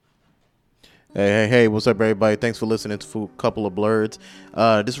Hey, what's up, everybody? Thanks for listening to a couple of Blerdz.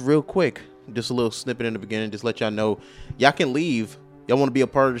 Just real quick, just a little snippet in the beginning, just let y'all know, y'all can leave. Y'all want to be a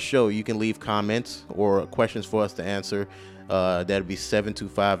part of the show, you can leave comments or questions for us to answer. That'd be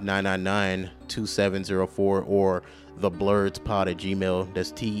 725-999-2704 or theblerdspod@gmail.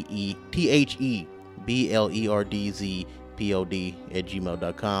 That's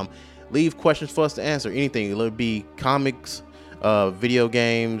TheBlerdZpod@gmail.com. Leave questions for us to answer. Anything. It'll be comics, video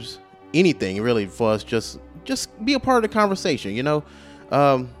games, anything really for us. Just be a part of the conversation. You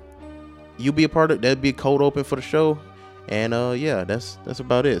be a part of that'd be a cold open for the show. And yeah, that's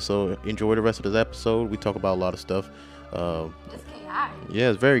about it. So enjoy the rest of this episode. We talk about a lot of stuff. It's chaotic. Yeah,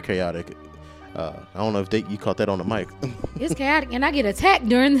 it's very chaotic. I don't know if you caught that on the mic. It's chaotic, and I get attacked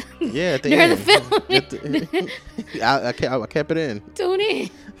during the during the film. I kept it in. Tune in.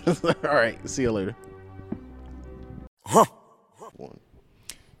 All right, see you later.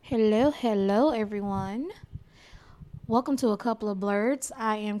 Hello, everyone. Welcome to a couple of Blerdz.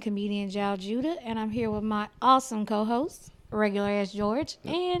 I am comedian Jal Judah, and I'm here with my awesome co-host, regular ass George.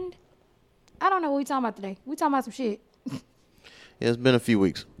 And I don't know what we talking about today. We talking about some shit. Yeah, it's been a few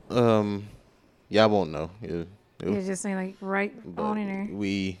weeks. Y'all won't know. It just seemed like right on in there.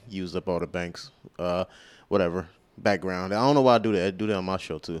 We used up all the banks. Whatever. Background. I don't know why I do that. I do that on my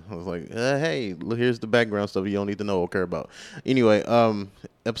show too. I was like, hey, look, here's the background stuff you don't need to know or care about. Anyway,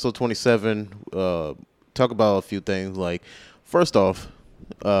 episode 27. Talk about a few things. Like, first off,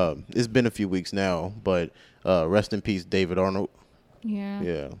 it's been a few weeks now, but rest in peace, David Arnold. Yeah.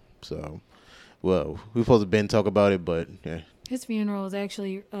 Yeah. So, well, we supposed to been talk about it, but yeah. His funeral was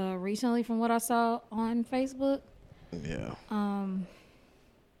actually recently, from what I saw on Facebook. Yeah.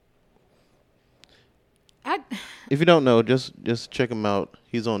 If you don't know, just check him out.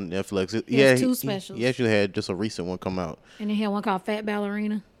 He's on Netflix. He has two specials. He actually had just a recent one come out. And then he had one called Fat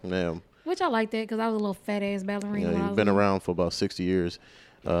Ballerina. Yeah. Which I like that because I was a little fat ass ballerina. Yeah, he's been around for about 60 years.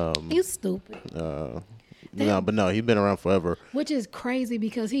 He's stupid. No, he's been around forever. Which is crazy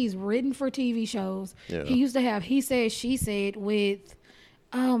because he's written for TV shows. Yeah. He used to have He Said, She Said with,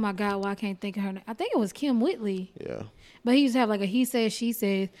 oh my God, I can't think of her name. I think it was Kim Whitley. Yeah. But he used to have like a He Said, She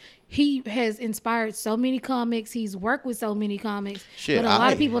Said. He has inspired so many comics. He's worked with so many comics. But a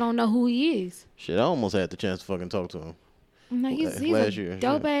lot of people don't know who he is. Shit, I almost had the chance to fucking talk to him. I'm like, he's a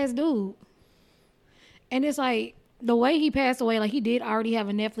dope ass dude. And it's like the way he passed away, like he did already have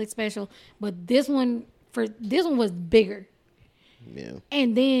a Netflix special, but this one was bigger. Yeah.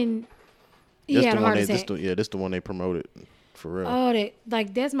 And then he had a heart attack. This the one they promoted for real. Oh,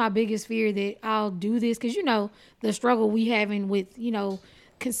 that's my biggest fear, that I'll do this because the struggle we having with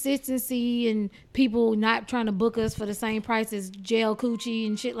consistency and people not trying to book us for the same price as jail coochie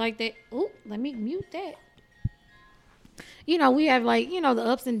and shit like that. Ooh, let me mute that. We have the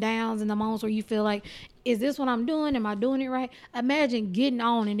ups and downs and the moments where you feel like, is this what I'm doing? Am I doing it right? Imagine getting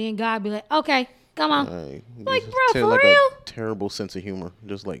on and then God be like, okay, come on. Like, bro, for real? A terrible sense of humor.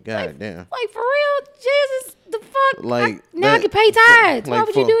 Just like, God damn. Like, for real? Jesus, the fuck? Like, I can pay tithes. Why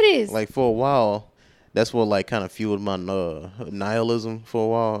would you do this? Like, for a while, that's what kind of fueled my nihilism for a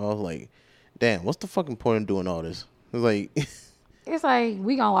while. I was like, damn, what's the fucking point of doing all this? It's like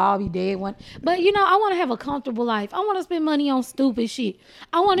we gonna all be dead one. But I want to have a comfortable life. I want to spend money on stupid shit.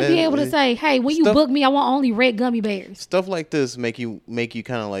 I want to be able to say, hey, when you book me, I want only red gummy bears. Stuff like this make you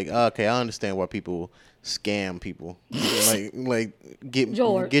kind of like, okay, I understand why people scam people.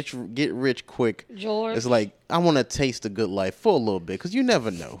 get rich quick. George. It's like, I want to taste a good life for a little bit, because you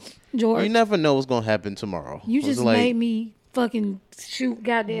never know. George. You never know what's gonna happen tomorrow. You just made me fucking shoot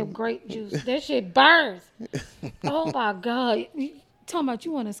goddamn grape juice. That shit burns. Oh my God. You talking about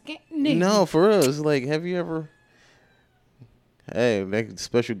you want to scam? Nigga. No, for real. It's like, have you ever... Hey, that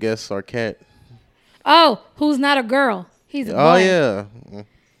special guest, our cat. Oh, who's not a girl. He's a boy. Oh, yeah.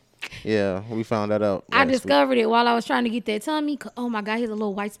 Yeah, we found that out. I discovered it while I was trying to get that tummy. Oh my God, he has a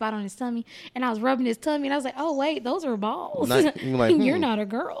little white spot on his tummy. And I was rubbing his tummy and I was like, oh wait, those are balls. You're not a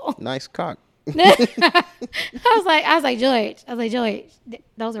girl. Nice cock. I was like, George,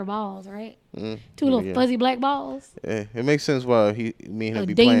 those are balls, right? Two little fuzzy black balls. Yeah, it makes sense why me and him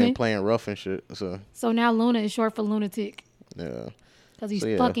be playing rough and shit. So now Luna is short for lunatic. Yeah. Because he's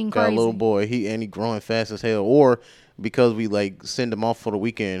fucking crazy. Got a little boy. He growing fast as hell. Or because we send him off for the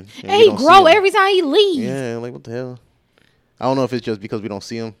weekend. And he grow every time he leaves. Yeah, what the hell? I don't know if it's just because we don't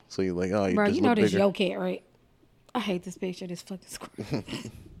see him. So you're like, oh, you bro, just you know look this bigger. your cat, right? I hate this picture. This fucking screen.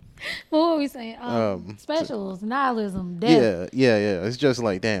 What were we saying? Specials, nihilism, death. Yeah. It's just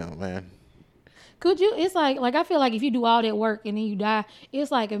like, damn, man. Could you? It's like I feel like if you do all that work and then you die, it's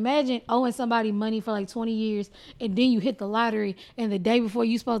like imagine owing somebody money for like 20 years and then you hit the lottery and the day before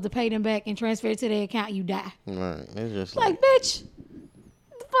you supposed to pay them back and transfer it to their account, you die. Right. It's just Like bitch,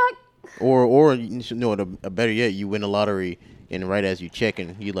 the fuck. Or you know, a better yet, you win the lottery and right as you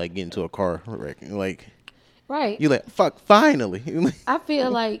checking, you like get into a car wreck. Like, right. You like fuck finally. I feel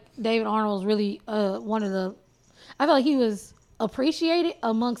like David Arnold was really one of the. I feel like he was appreciated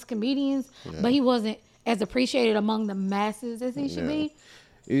amongst comedians, but he wasn't as appreciated among the masses as he should be.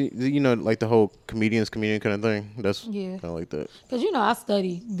 You know, like the whole comedian kind of thing. That's kind of like that. Because, you know, I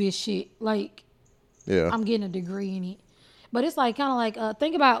study this shit. Like, I'm getting a degree in it. But it's like, kind of like,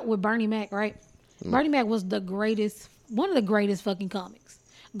 think about with Bernie Mac, right? Bernie Mac was one of the greatest fucking comics.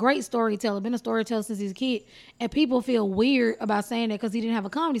 Great storyteller. Been a storyteller since he's a kid. And people feel weird about saying that because he didn't have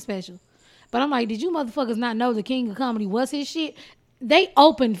a comedy special. But I'm like, did you motherfuckers not know the king of comedy was his shit? They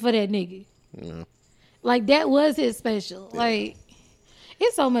opened for that nigga. Yeah. Like, that was his special. Yeah. Like,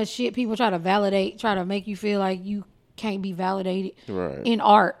 it's so much shit people try to validate, try to make you feel like you can't be validated in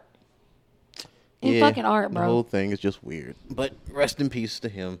art. In fucking art, bro. The whole thing is just weird. But rest in peace to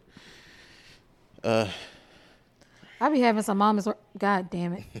him. I be having some moments where, God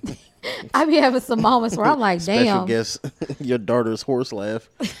damn it. I be having some moments where I'm like, damn. Special guest, your daughter's horse laugh.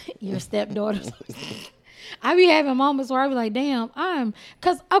 Your stepdaughter's. I be having moments where I be like, damn, I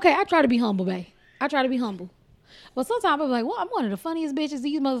try to be humble, babe. I try to be humble. But sometimes I be like, well, I'm one of the funniest bitches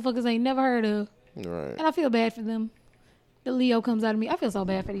these motherfuckers ain't never heard of. Right. And I feel bad for them. The Leo comes out of me. I feel so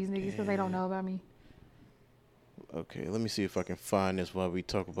bad for these niggas because they don't know about me. Okay, let me see if I can find this while we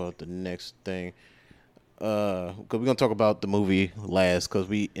talk about the next thing. Because we're going to talk about the movie last because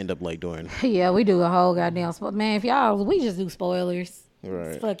we end up like doing. Yeah, we do a whole goddamn man, if y'all, we just do spoilers.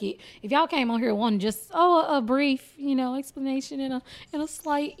 Right. Fuck it. If y'all came on here wanting just a brief, explanation and a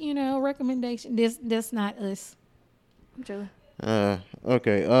slight, recommendation, that's not us. I'm true.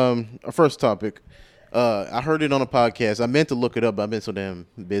 Okay. Our first topic. I heard it on a podcast. I meant to look it up, but I've been so damn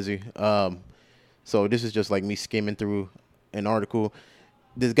busy. So this is just like me skimming through an article.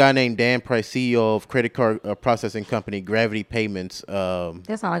 This guy named Dan Price, CEO of credit card processing company Gravity Payments. That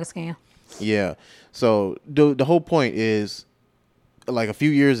sounds like a scam. Yeah. So the whole point is, like a few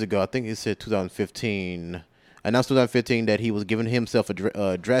years ago, I think it said 2015, announced 2015 that he was giving himself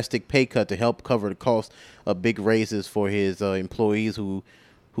a drastic pay cut to help cover the cost of big raises for his employees who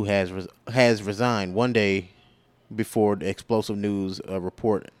has resigned one day before the explosive news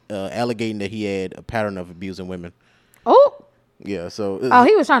report alleging that he had a pattern of abusing women. Oh. Yeah, so...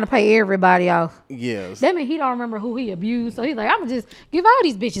 he was trying to pay everybody off. Yes. That means he don't remember who he abused, so he's like, I'm going to just give all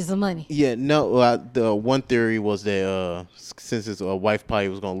these bitches some money. Yeah, no, the one theory was that since his wife probably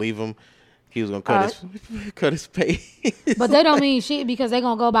was going to leave him, he was going to cut his pay. But they don't mean shit because they're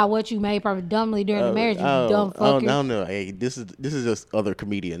going to go by what you made probably dumbly during the marriage, you dumb fucker. I don't know. Hey, this is just other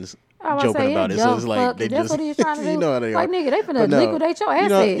comedians joking about it. So it's like they that's just... what he's trying to do. You know how they like, are. nigga, they finna liquidate your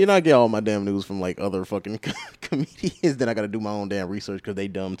assets. You know, I get all my damn news from like other fucking comedians. Then I got to do my own damn research because they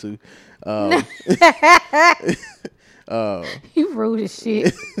dumb too. You rude as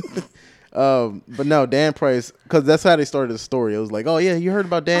shit. But no, Dan Price, because that's how they started the story. It was like, oh yeah, you heard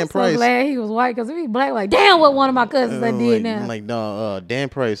about Dan Price. I'm so glad he was white, because if he black, like, damn, what one of my cousins did like, now. I'm like, no, Dan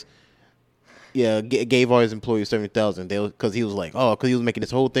Price, yeah, gave all his employees $70,000. Because he was like, because he was making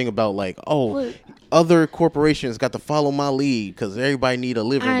this whole thing about like, other corporations got to follow my lead because everybody need a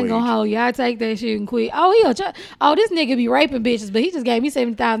living wage. I ain't gonna hold you. I take that shit and quit. This nigga be raping bitches, but he just gave me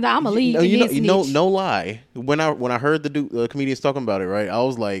 $70,000. I'm a lead. No lie. When I heard the comedians talking about it, right, I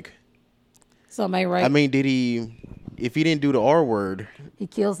was like. Somebody right. I mean, if he didn't do the R word, he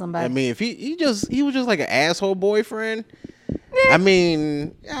killed somebody. I mean, if he was just like an asshole boyfriend, I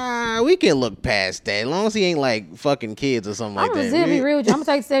mean, we can look past that as long as he ain't like fucking kids or something like that. I'm gonna be real with you. I'm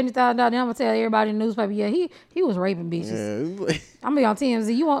gonna take $70,000. Then I'm gonna tell everybody in the newspaper, yeah, he was raping bitches. Yeah. I'm gonna be on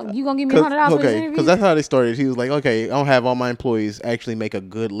TMZ. You gonna give me $100 for this interview? Because that's how they started. He was like, okay, I'll have all my employees actually make a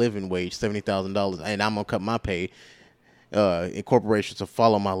good living wage, $70,000, and I'm gonna cut my pay. In corporations to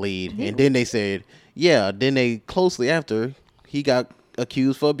follow my lead. And then they said, then they closely after he got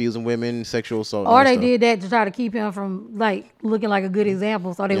accused for abusing women, sexual assault. Or they did that to try to keep him from like looking like a good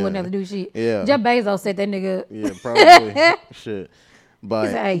example so they wouldn't have to do shit. Yeah. Jeff Bezos set that nigga up. Yeah, probably. Shit. But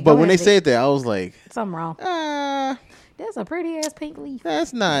said, hey, but when they said that, I was like, something wrong. That's a pretty ass pink leaf.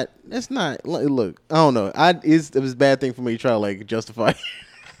 That's not look, I don't know. It was a bad thing for me to try to like justify.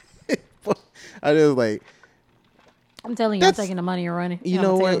 I just like I'm telling you, I'm taking the money and running. You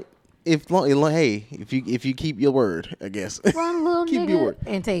know what? If you keep your word, I guess. Run, little keep your word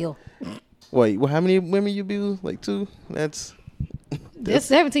and tell. Wait, how many women you abuse? Like 2? That's That's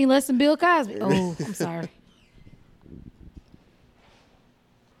 17 less than Bill Cosby. Oh, I'm sorry.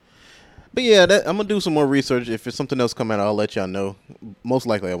 But yeah, I'm gonna do some more research. If it's something else come out, I'll let y'all know. Most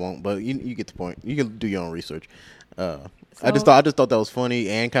likely I won't, but you get the point. You can do your own research. I just thought that was funny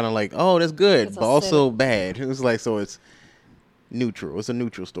and kind of like, oh, that's good, but also bad. It was like, so it's neutral. It's a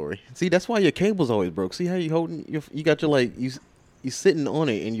neutral story. See, that's why your cable's always broke. See how you holding you got your like you sitting on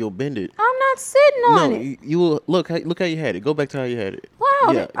it and you'll bend it. I'm not sitting on it. You will look how you had it. Go back to how you had it.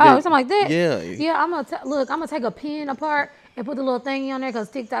 Wow. Yeah, something like that. Yeah. Yeah. I'm gonna take a pin apart and put the little thingy on there because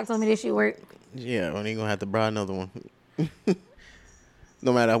TikTok told me this shit work. Yeah, well, you're gonna have to buy another one.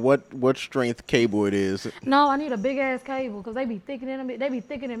 No matter what strength cable it is. No, I need a big ass cable because they be thicker than them. They be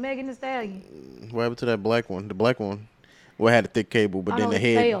thicker than Megan Thee Stallion. What happened to that black one? The black one. Well, it had a thick cable, but then the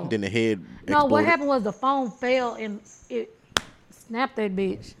head exploded. No, what happened was the phone fell and it snapped that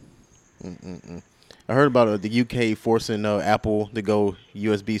bitch. I heard about the UK forcing Apple to go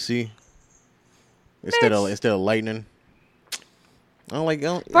USB-C instead of Lightning.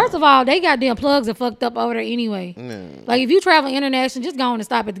 First of all, they goddamn plugs are fucked up over there anyway. Like if you travel international, just go on and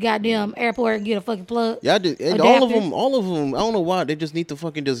stop at the goddamn airport and get a fucking plug. Yeah, all of them. I don't know why they just need to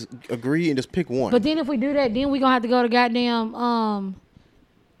fucking just agree and just pick one. But then if we do that, then we gonna have to go to goddamn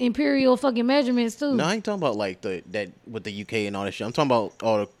imperial fucking measurements too. No, I ain't talking about like that with the UK and all that shit. I'm talking about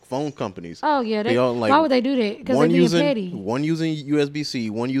all the phone companies. Oh yeah, they all, like, why would they do that? Because they being petty. One using USB-C,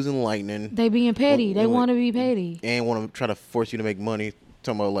 one using Lightning. They being petty. They want to be petty and want to try to force you to make money.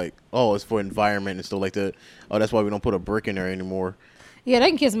 Talking about like, oh, it's for environment and stuff like that. Oh, that's why we don't put a brick in there anymore. Yeah, they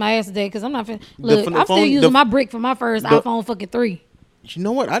can kiss my ass today because I'm not. Look, I'm still using my brick for my first iPhone fucking 3. You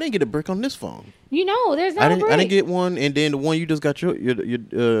know what? I didn't get a brick on this phone. You know, there's not a brick. I didn't get one, and then the one you just got your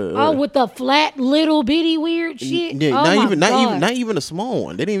with the flat little bitty weird shit. Yeah, not even a small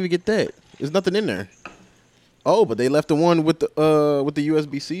one. They didn't even get that. There's nothing in there. Oh, but they left the one with the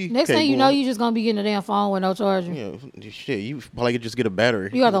USB-C. Next thing you know, you just gonna be getting a damn phone with no charger. Yeah, shit. You probably could just get a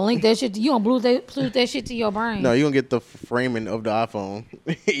battery. You got to link that shit. You gonna Bluetooth that shit to your brain. No, you gonna get the framing of the iPhone.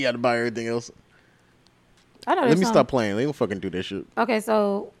 You got to buy everything else. I know. Let me stop playing. They don't fucking do this shit. Okay,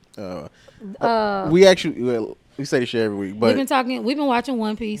 so we actually we say this shit every week, but we've been watching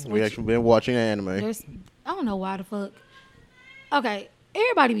One Piece. We actually been watching anime. I don't know why the fuck. Okay,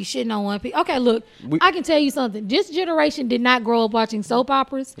 everybody be shitting on One Piece. Okay, look, I can tell you something. This generation did not grow up watching soap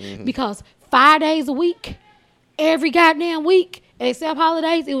operas because 5 days a week, every goddamn week, except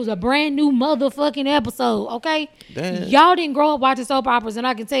holidays, it was a brand new motherfucking episode, okay? Damn. Y'all didn't grow up watching soap operas, and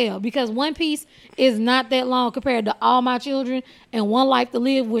I can tell, because One Piece is not that long compared to All My Children and One Life to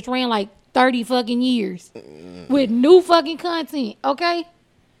Live, which ran like 30 fucking years with new fucking content, okay?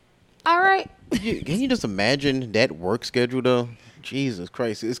 All right? Can you just imagine that work schedule, though? Jesus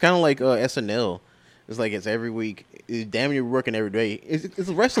Christ. It's kind of like SNL. It's like it's every week. It's damn near working every day. It's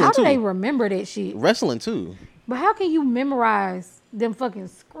wrestling, too. How do they remember that shit? Wrestling, too. But how can you memorize them fucking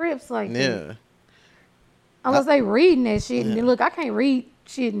scripts like that? Unless they reading that shit. And then look, I can't read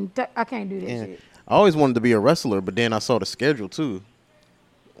shit and I can't do that shit. I always wanted to be a wrestler, but then I saw the schedule too.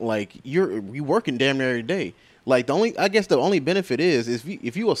 Like you working damn near every day. Like I guess the only benefit is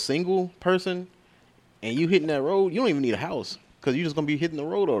if you a single person and you hitting that road, you don't even need a house because you're just gonna be hitting the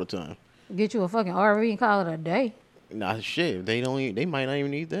road all the time. Get you a fucking RV and call it a day. Nah, shit. They might not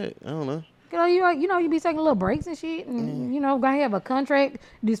even need that. I don't know. You be taking little breaks and shit, and gotta have a contract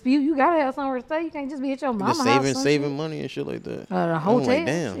dispute. You gotta have somewhere to stay. You can't just be at your mama's house. Saving money and shit like that. The hotel, like,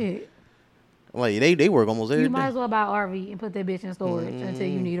 damn. Shit. Like they work almost every day. You might as well buy an RV and put that bitch in storage until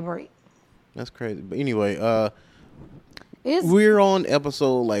you need a break. That's crazy. But anyway, we're on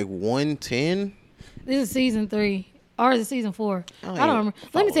episode like 110. This is season 3. Or is it season 4? I don't remember.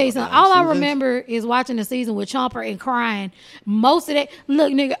 Let me tell you something. All I remember is watching the season with Chomper and crying. Most of that,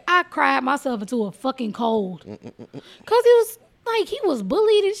 look, nigga, I cried myself into a fucking cold. Because it was like he was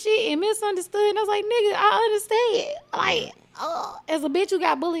bullied and shit and misunderstood. And I was like, nigga, I understand. Like, as a bitch who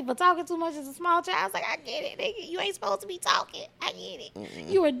got bullied for talking too much as a small child, I was like, I get it, nigga. You ain't supposed to be talking. I get it.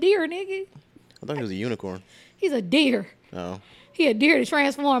 You a deer, nigga. I thought he was a unicorn. He's a deer. Oh. He a deer to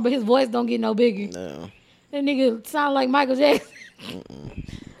transform, but his voice don't get no bigger. No. That nigga sound like Michael Jackson.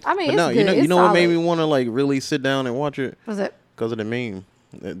 I mean, it's good. You know what made me want to like really sit down and watch it? What's that? Because of the meme,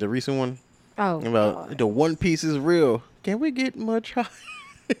 the recent one. Oh, about God. The One Piece is real. Can we get much higher?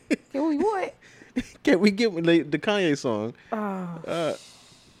 Can we what? Can we get the Kanye song? Oh,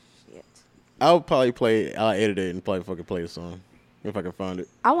 shit. I'll edit it and probably fucking play the song if I can find it.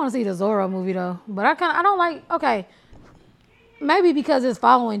 I want to see the Zorro movie though, but I don't like. Okay, maybe because it's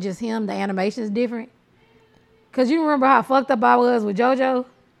following just him, the animation is different. Cause you remember how fucked up I was with JoJo?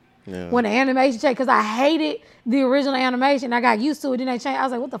 Yeah. When the animation changed, because I hated the original animation. I got used to it, then they changed. I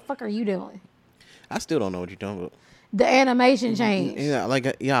was like, what the fuck are you doing? I still don't know what you're talking about. The animation changed. Yeah, I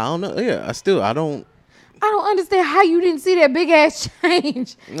don't know. Yeah, I don't understand how you didn't see that big ass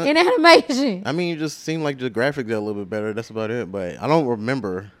change in animation. I mean, it just seemed like the graphics got a little bit better. That's about it. But I don't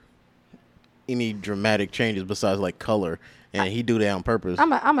remember any dramatic changes besides like color. And he do that on purpose. I'm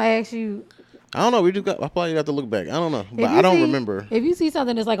gonna ask you. I don't know. I probably got to look back. I don't know, but I don't remember. If you see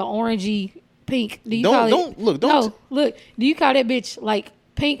something that's like an orangey pink, do you don't call don't it? look. Don't look. Do you call that bitch like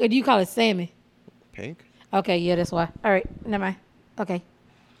pink or do you call it salmon? Pink. Okay, yeah, that's why. All right, never mind. Okay.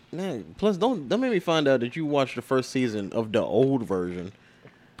 Nah, plus, don't make me find out that you watched the first season of the old version,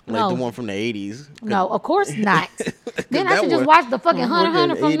 like No. the one from the 80s. No, of course not. Then I should just watch the fucking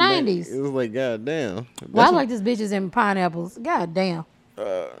Hunter from 90s. It was like, god damn. Well, I like this bitches and pineapples. God damn.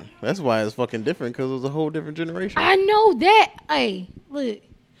 That's why it's fucking different, because it was a whole different generation. I know that. Hey, look,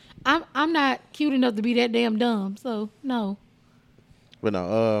 I'm not cute enough to be that damn dumb. So no. But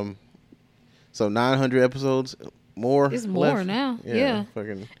no, so 900 episodes more. It's more left? now. Yeah.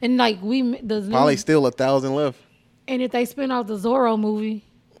 Fucking. And like Probably still 1,000 left. And if they spin off the Zorro movie,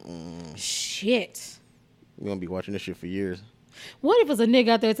 shit. We're gonna be watching this shit for years. What if it's a nigga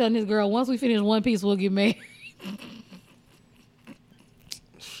out there telling this girl, once we finish One Piece, we'll get married?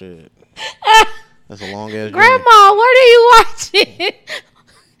 Shit. That's a long ass journey. Grandma, what are you watching?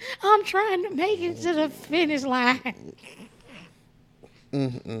 I'm trying to make it to the finish line.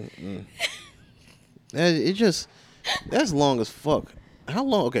 That's long as fuck. How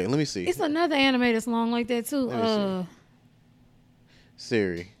long? Okay, let me see. It's another anime that's long like that too.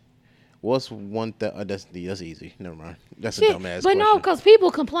 Siri, what's one that? That's easy. Never mind. That's a dumbass But question. no, because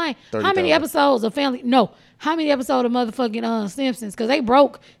people complain. 30,000. How many episodes of Family? No, how many episodes of motherfucking Simpsons? Because they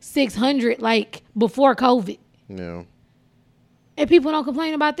broke 600 like before COVID. No. And people don't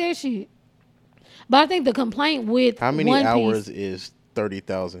complain about that shit. But I think the complaint with How many One hours Piece, is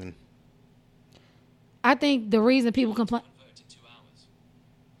 30,000? I think the reason people complain.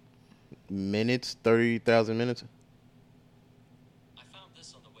 Minutes? 30,000 minutes? I found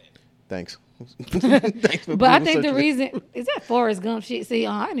this on the web. Thanks. Thanks for But I Google think the searching. reason is that Forrest Gump shit. See,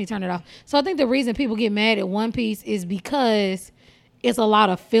 I need to turn it off. So I think the reason people get mad at One Piece is because it's a lot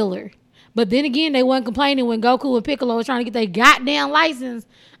of filler. But then again, they weren't complaining when Goku and Piccolo were trying to get their goddamn license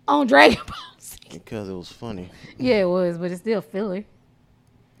on Dragon Ball Z. Because it was funny. Yeah, it was, but it's still filler.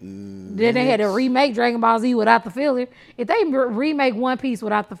 Then they had to remake Dragon Ball Z without the filler. If they remake One Piece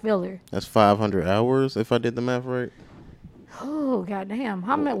without the filler, That's 500 hours if I did the math right. oh goddamn!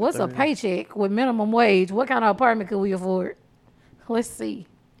 What's a paycheck with minimum wage? What kind of apartment could we afford? Let's see.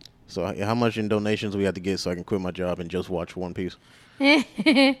 So how much in donations we have to get so I can quit my job and just watch One Piece? God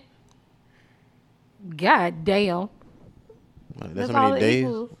damn. That's how all many it days?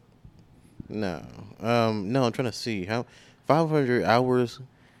 equals. No. No, I'm trying to see how 500 hours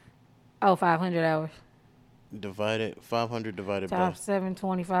Oh, 500 hours. 500 divided by Times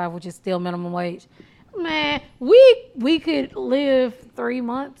 725, which is still minimum wage. Man, we could live 3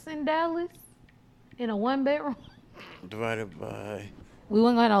 months in Dallas in a 1-bedroom. divided by. We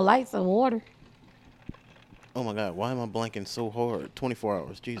wouldn't have no lights or water. Oh my God, why am I blanking so hard? 24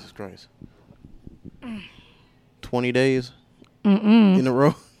 hours. Jesus Christ. 20 days in a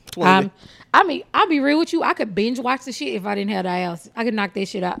row. 20 days. I mean, I'll be real with you. I could binge watch the shit if I didn't have dialysis. I could knock that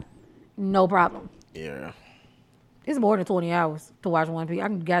shit out. No problem. Yeah. It's more than 20 hours to watch One Piece. I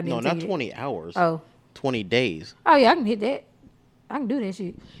can goddamn No, tell not you 20 hours. Oh. 20 days. Oh, yeah, I can hit that. I can do that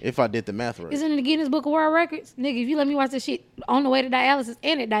shit. If I did the math right. It's in the Guinness Book of World Records. Nigga, if you let me watch this shit on the way to dialysis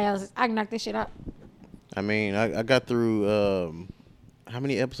and at dialysis, I can knock that shit out. I mean, I got through how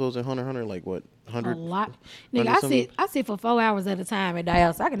many episodes in Hunter x Hunter? Like what? 100? A lot. Nigga, I sit for 4 hours at a time at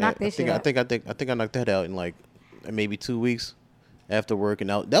dialysis. I can knock that shit out. I think I knocked that out in like maybe 2 weeks after working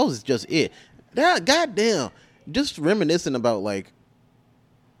out. That was just it. That goddamn, just reminiscing about like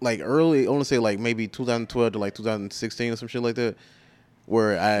early. I want to say like maybe 2012 to like 2016 or some shit like that,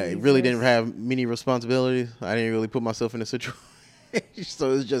 where I really didn't have many responsibilities. I didn't really put myself in a situation,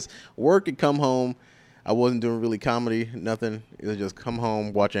 so it was just work and come home. I wasn't doing really comedy, nothing. It was just come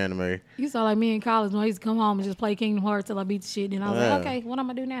home, watch anime. You saw like me in college when I used to come home and just play Kingdom Hearts till I beat the shit. And I was like, okay, what I'm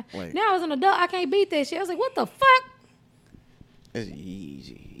gonna do now? Like- Now as an adult, I can't beat that shit. I was like, what the fuck? It's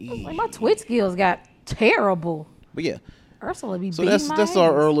easy. Like my Twitch skills got terrible. But yeah, Ursula be so beating that's my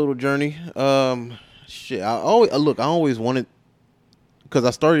our ass. little journey. Shit, I always wanted, because I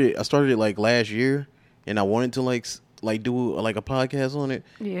started it like last year, and I wanted to like do like a podcast on it,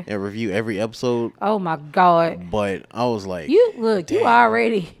 Yeah. and review every episode. Oh my God. But I was like, You look, you damn.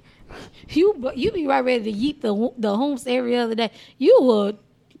 already, you be right ready to yeet the homes every other day. You would,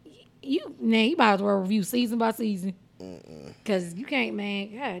 you might as well review season by season. Because you can't,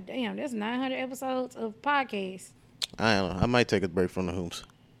 man. God damn, that's 900 episodes of podcasts. I don't know. I might take a break from the hoops.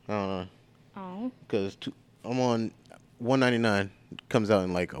 I don't know. Oh. Because I'm on $199. Comes out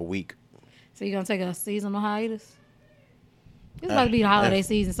in like a week. So you're going to take a seasonal hiatus? It's about to be the holiday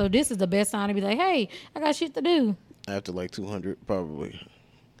season, so this is the best time to be like, hey, I got shit to do. After like 200, probably.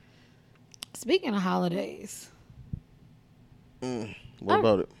 Speaking of holidays. What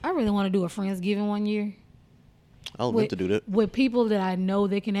about it? I really want to do a Friendsgiving one year. I was meant to do that. With people that I know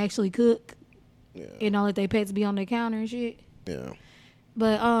that can actually cook. Yeah. And don't let their pets be on their counter and shit. Yeah.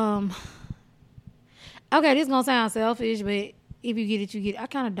 But, okay, this is going to sound selfish, but if you get it, you get it. I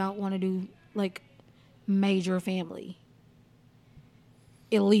kind of don't want to do, like, major family.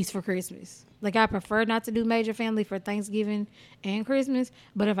 At least for Christmas. Like, I prefer not to do major family for Thanksgiving and Christmas.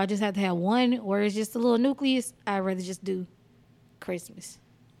 But if I just have to have one where it's just a little nucleus, I'd rather just do Christmas.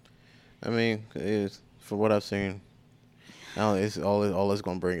 I mean, for what I've seen, it's all it's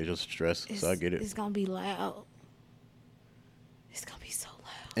gonna bring is just stress. So I get it. It's gonna be loud. It's gonna be so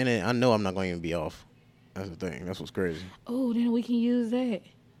loud. And then I know I'm not gonna even be off. That's the thing. That's what's crazy. Oh, then we can use that.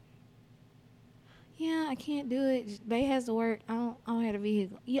 Yeah, I can't do it. Bae has to work. I don't have a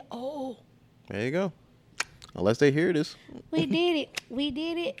vehicle. Yeah. Oh. There you go. Unless they hear this. We did it. We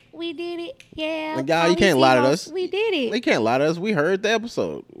did it. We did it. Yeah. Like, y'all, you can't lie to us. We did it. They can't lie to us. We heard the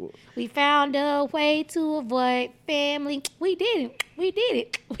episode. We found a way to avoid family. We did it. We did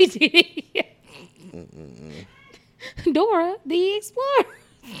it. We did it. Dora the Explorer.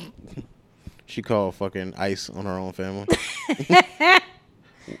 She called fucking ICE on her own family.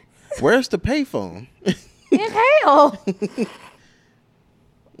 Where's the payphone? In hell.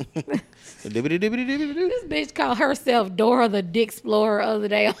 This bitch called herself Dora the Dick Explorer the other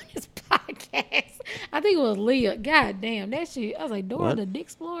day on his podcast. I think it was Leah. God damn, that shit. I was like, Dora the Dick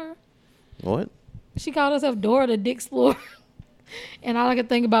Explorer? What? She called herself Dora the Dick Explorer. And all I could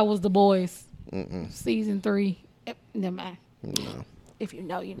think about was The Boys. Season 3. Never mind. No. If you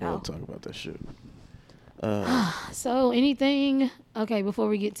know, you We know. don't talk about that shit. So anything? Okay, before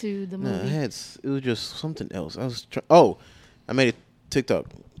we get to the movie. It was just something else. I made a TikTok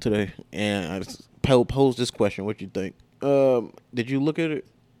today, and I posed this question. What you think? Did you look at it?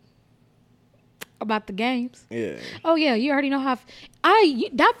 About the games? Yeah. Oh yeah, you already know how. I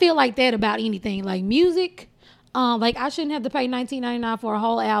feel like that about anything, like music. Like I shouldn't have to pay $19.99 for a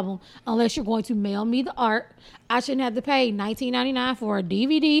whole album unless you're going to mail me the art. I shouldn't have to pay $19.99 for a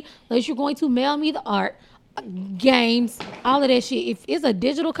DVD unless you're going to mail me the art. Games, all of that shit. If it's a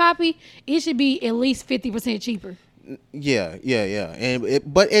digital copy, it should be at least 50% cheaper. Yeah.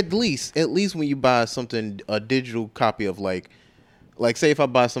 But at least when you buy something, a digital copy of like say if I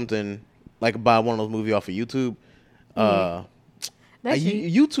buy something, like buy one of those movies off of YouTube,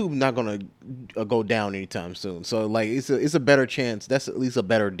 YouTube not gonna go down anytime soon. So like it's a better chance. That's at least a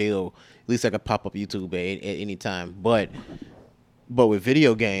better deal. At least I could pop up YouTube at any time. But with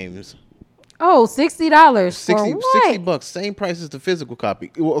video games. Oh, $60 $60, same price as the physical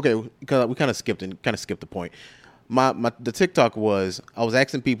copy. Well, okay, because we kind of skipped the point. The TikTok was, I was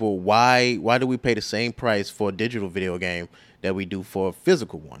asking people why do we pay the same price for a digital video game that we do for a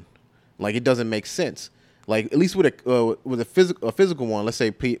physical one? Like it doesn't make sense. Like at least with a physical one, let's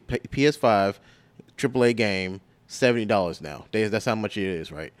say PS5 AAA game, $70 now. That's how much it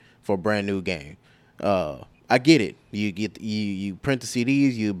is, right, for a brand new game. I get it. You print the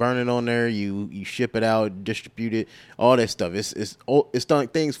CDs, you burn it on there, you ship it out, distribute it, all that stuff. It's done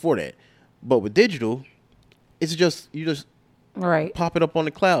things for that. But with digital, it's just you just pop it up on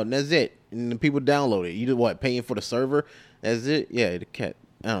the cloud and that's it. And the people download it. You do what? Paying for the server? That's it. Yeah, the cat.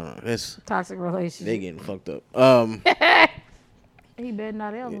 I don't know. That's toxic relationship. They getting fucked up. He better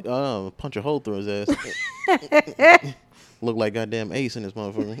not ever. Punch a hole through his ass. Look like goddamn Ace in this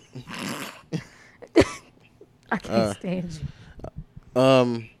motherfucker. I can't stand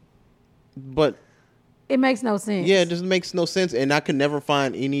you. But it makes no sense. Yeah, it just makes no sense, and I could never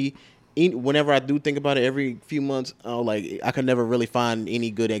find any. Whenever I do think about it, every few months, I could never really find any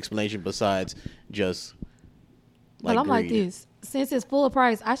good explanation besides just. But I'm like this. Since it's full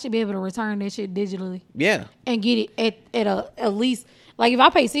price, I should be able to return that shit digitally. Yeah. And get it at least. Like if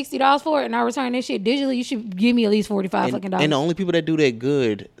I pay $60 for it and I return that shit digitally, you should give me at least $45 fucking dollars. And the only people that do that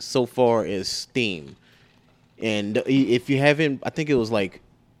good so far is Steam. And if you haven't, I think it was like,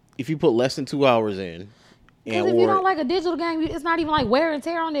 if you put less than 2 hours in. Because if you don't like a digital game, it's not even like wear and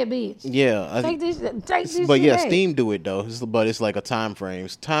tear on that bitch. Yeah. Take this but shit yeah, back. Steam do it though. But it's like a time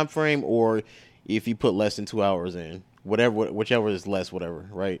frame, or if you put less than 2 hours in, whichever is less, whatever,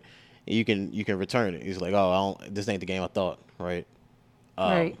 right? You can return it. He's like, oh, this ain't the game I thought, right?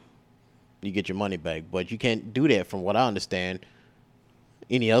 Right. you get your money back. But you can't do that, from what I understand,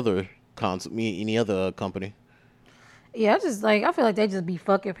 any other any other company. Yeah, I feel like they just be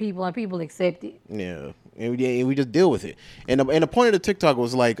fucking people and people accept it. Yeah. And we just deal with it. And the point of the TikTok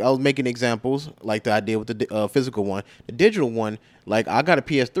was like, I was making examples like that I did with the physical one. The digital one, like I got a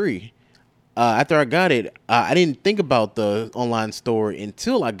PS3. After I got it, I didn't think about the online store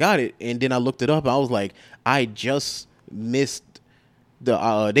until I got it, and then I looked it up. And I was like, I just missed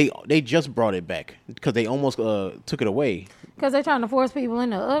they just brought it back because they almost took it away. Because they're trying to force people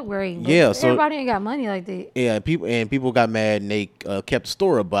into upgrade. Yeah, so everybody ain't got money like that. Yeah, people got mad and they kept the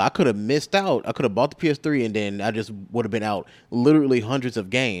store up, but I could have missed out. I could have bought the PS3 and then I just would have been out literally hundreds of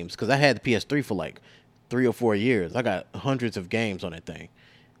games because I had the PS3 for like 3 or 4 years. I got hundreds of games on that thing,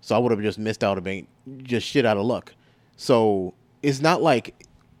 so I would have just missed out, of being just shit out of luck. So it's not like,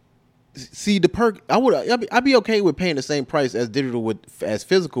 see, the perk. I'd be okay with paying the same price as digital as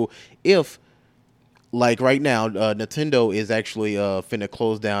physical if, like right now, Nintendo is actually finna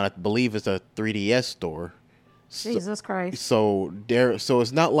close down. I believe it's a 3DS store. Jesus Christ. So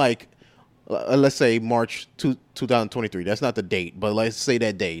it's not like, let's say March 2023. That's not the date, but let's say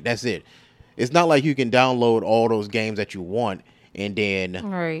that date. That's it. It's not like you can download all those games that you want and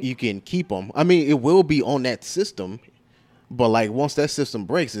then you can keep them. I mean, it will be on that system, but like once that system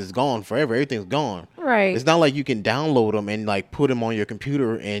breaks, it's gone forever. Everything's gone. Right. It's not like you can download them and like put them on your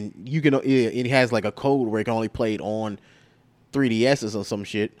computer and you can. It has like a code where it can only play it on 3DSs or some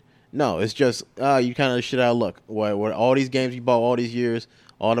shit. No, it's just you kind of shit out of luck. Where all these games you bought all these years,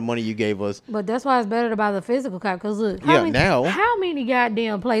 all the money you gave us. But that's why it's better to buy the physical copy. Because look, how many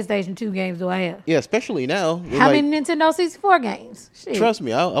goddamn PlayStation 2 games do I have? Yeah, especially now. How many Nintendo 64 games? Shit. Trust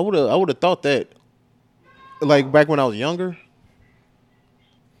me, I would have thought that. Like back when I was younger.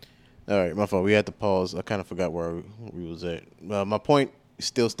 All right, my fault. We had to pause. I kind of forgot where we was at. My point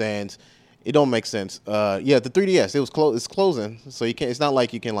still stands. It don't make sense. Yeah, the 3DS, it's closing, so you can't. It's not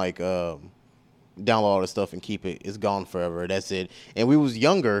like you can like download all the stuff and keep it. It's gone forever. That's it. And we was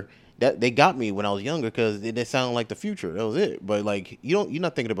younger. That they got me when I was younger because it sounded like the future. That was it. But like you're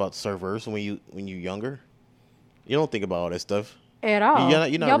not thinking about servers when you're younger. You don't think about all that stuff at all.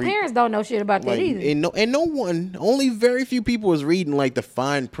 You're not Your parents don't know shit about that either. And no one, only very few people is reading like the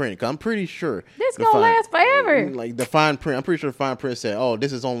fine print. 'Cause I'm pretty sure this gonna last forever. Like the fine print, I'm pretty sure the fine print said, "Oh,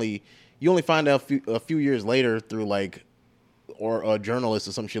 this is only." You only find out a few years later through like, or a journalist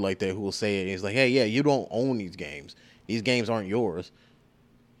or some shit like that who will say it. And he's like, "Hey, yeah, you don't own these games. These games aren't yours."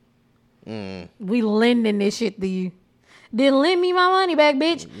 We lending this shit to you. Then lend me my money back,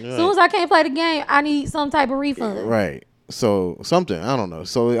 bitch. As soon as I can't play the game, I need some type of refund. Right. So something, I don't know.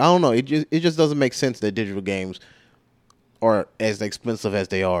 So I don't know. It just doesn't make sense that digital games are as expensive as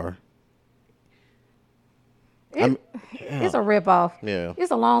they are. It's a ripoff. Yeah.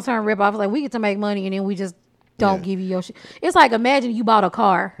 It's a long-term ripoff. It's like we get to make money and then we just don't give you your shit. It's like imagine you bought a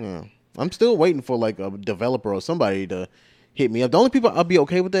car. Yeah. I'm still waiting for like a developer or somebody to hit me up. The only people I'll be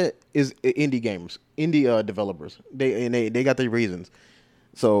okay with that is indie developers. They got their reasons.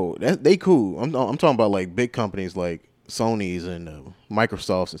 So they cool. I'm talking about like big companies like Sony's and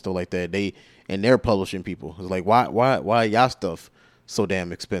Microsoft's and stuff like that. They're publishing people. It's like why y'all stuff so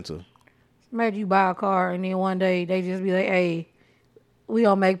damn expensive? Imagine you buy a car and then one day they just be like, "Hey, we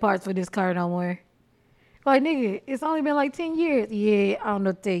don't make parts for this car no more." Like, nigga, it's only been like 10 years. Yeah, I don't know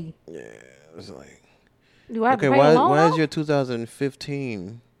what to tell you. Yeah, it's like, do I have to pay a loan? Why is your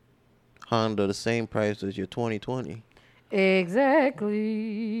 2015 Honda the same price as your 2020?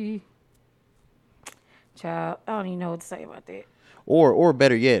 Exactly. Child, I don't even know what to say about that. Or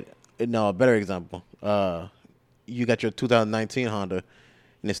better yet, no, a better example. You got your 2019 Honda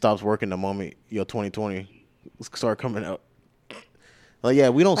and it stops working the moment your 2020 start coming out. Like, yeah,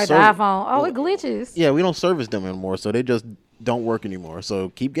 we don't like the iPhone. Oh, it glitches. Yeah, we don't service them anymore, so they just don't work anymore. So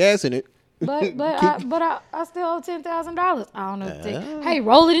keep gassing it. But I still owe $10,000. I don't know what to say. Hey,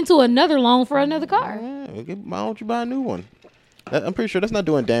 roll it into another loan for another car. Why don't you buy a new one? I'm pretty sure that's not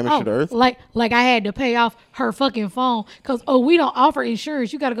doing damage to the earth. Like I had to pay off her fucking phone because we don't offer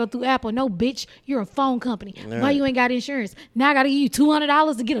insurance. You got to go through Apple. No, bitch, you're a phone company. Right. Why you ain't got insurance? Now I got to give you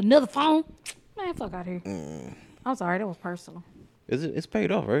 $200 to get another phone. Man, fuck out here. I'm sorry, that was personal. It's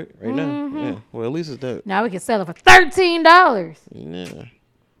paid off, right? Right now? Yeah. Well, at least it's that. Now we can sell it for $13. Yeah.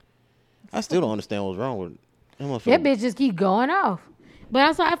 I still don't understand what's wrong with it. That bitch just keep going off.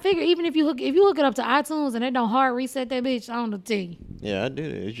 But I figure even if you hook it up to iTunes and they don't hard reset that bitch, I don't know what to tell you. Yeah, I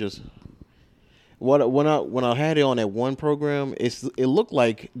did it. It's just when I had it on that one program, it looked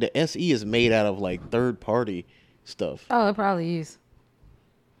like the SE is made out of like third party stuff. Oh, it probably is.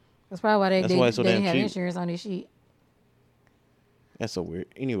 That's probably why they didn't have cheap. insurance on this shit. That's so weird.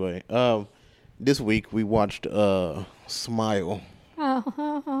 Anyway, this week we watched Smile.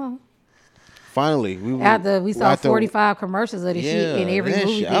 Finally, We saw 45 commercials of this shit in every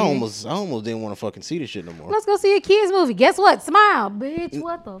movie. Shit, I almost didn't want to fucking see this shit no more. Let's go see a kids movie. Guess what? Smile, bitch.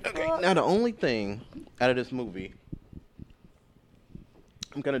 What the fuck? Now the only thing out of this movie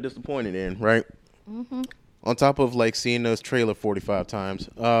I'm kind of disappointed in, right? Mm-hmm. On top of like seeing this trailer 45 times,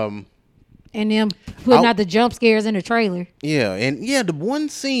 and then putting out the jump scares in the trailer. Yeah, and the one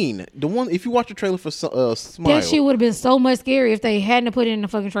scene, if you watch the trailer for Smile, that shit would have been so much scary if they hadn't put it in the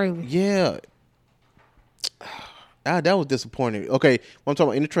fucking trailer. Yeah. That was disappointing. Okay, what I'm talking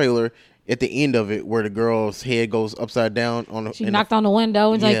about in the trailer, at the end of it, where the girl's head goes upside down she knocked on the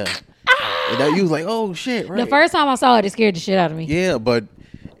window and like, and that you was like, oh shit, right? The first time I saw it scared the shit out of me. Yeah, but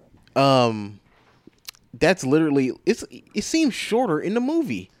that's literally it seemed shorter in the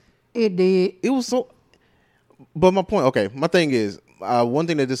movie. It did. It was so. But my thing is, one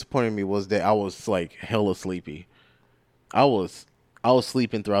thing that disappointed me was that I was like hella sleepy. I was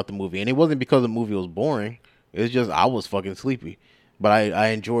sleeping throughout the movie, and it wasn't because the movie was boring. It's just I was fucking sleepy, but I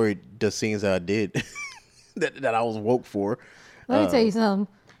enjoyed the scenes that I did that I was woke for. Let me tell you something.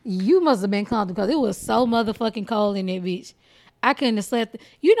 You must have been comfortable because it was so motherfucking cold in that bitch. I couldn't have slept.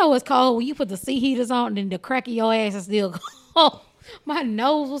 You know what's cold when you put the seat heaters on and then the crack of your ass is still cold. My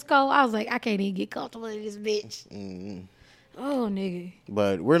nose was cold. I was like, I can't even get comfortable in this bitch. Mm. Oh, nigga.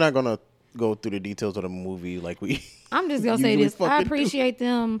 But we're not gonna go through the details of the movie like we. I'm just gonna say this. I appreciate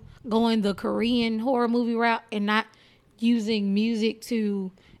them going the Korean horror movie route and not using music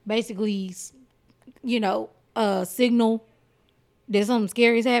to basically, signal that something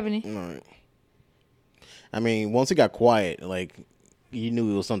scary is happening. Right. I mean, once it got quiet, like you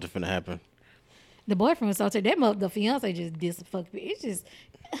knew it was something finna happen. The boyfriend was so tired. The fiance just did some fuck. It's just.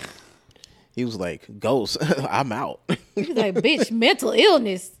 He was like, "Ghost, I'm out." He was like, "Bitch, mental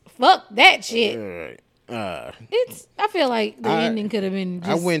illness. Fuck that shit." I feel like the ending could have been.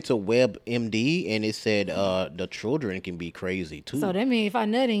 I went to WebMD and it said the children can be crazy too. So that means if I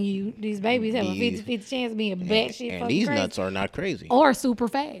nut in you, these babies have a 50-50 chance of being batshit. And these nuts are not crazy or super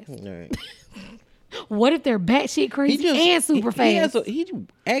fast. Right. What if they're batshit crazy and super fast? He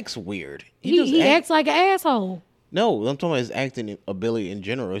acts weird. He acts like an asshole. No, I'm talking about his acting ability in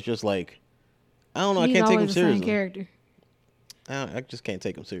general. It's just like I don't know. He's I can't take him the seriously. same character. I just can't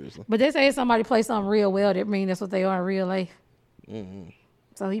take him seriously. But they say if somebody plays something real well, that means that's what they are in real life. Mm-hmm.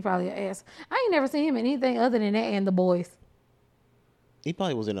 So he probably an ass. I ain't never seen him in anything other than that and The Boys. He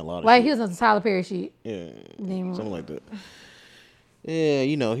probably was in a lot of shit. He was in the Tyler Perry shit. Yeah, something like that.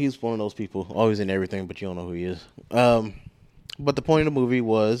 Yeah, he's one of those people, always in everything, but you don't know who he is. But the point of the movie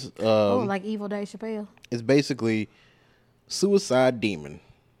was... like Evil Dave Chappelle. It's basically suicide demon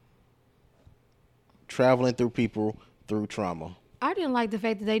traveling through people through trauma. I didn't like the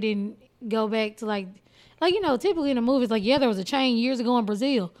fact that they didn't go back to typically in the movies, there was a chain years ago in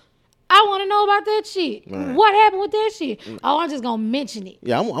Brazil. I want to know about that shit. Right. What happened with that shit? Oh, I'm just going to mention it.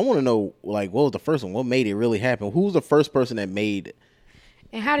 Yeah, I want to know, what was the first one? What made it really happen? Who was the first person that made it?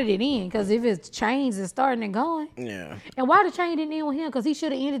 And how did it end? Because if it's chains, it's starting and going. Yeah. And why the chain didn't end with him? Because he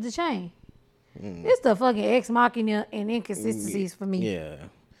should have ended the chain. It's the fucking ex machina and inconsistencies for me. Yeah.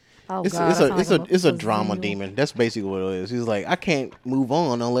 Oh, it's a drama demon. That's basically what it is. He's like, I can't move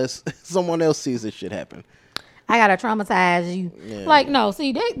on unless someone else sees this shit happen. I gotta traumatize you. Yeah. No,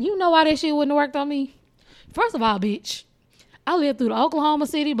 see that why that shit wouldn't have worked on me? First of all, bitch, I lived through the Oklahoma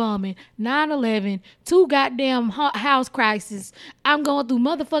City bombing, 9/11, 2 goddamn house crises. I'm going through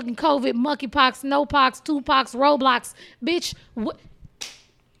motherfucking COVID, monkeypox, snowpox, 2pox, Roblox, bitch. What?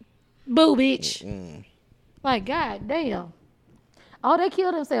 Boo, bitch. God damn. Oh, they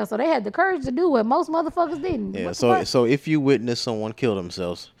killed themselves, so they had the courage to do what most motherfuckers didn't. Yeah, so if you witness someone kill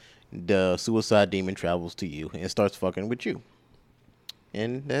themselves, the suicide demon travels to you and starts fucking with you.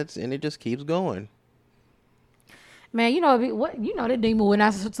 And it just keeps going. Man, that demon when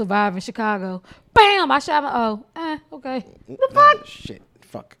I survived in Chicago. Bam! I shot my okay. The fuck? Shit.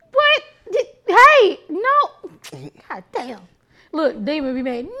 Fuck. What? Hey, no. God damn. Look, demon be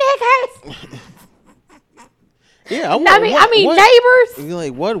mad. Niggas. Yeah, I mean neighbors. You're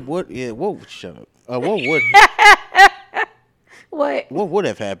like, what? Yeah, whoa, shut up. What would? What would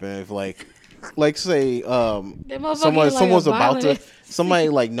have happened if say someone's about to somebody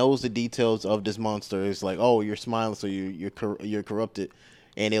knows the details of this monster. It's like, oh, you're smiling, so you're corrupted,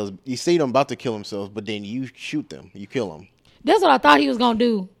 and you see them about to kill themselves, but then you shoot them, you kill them. That's what I thought he was gonna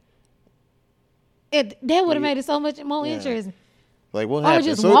do. That would have made it so much more interesting. Like what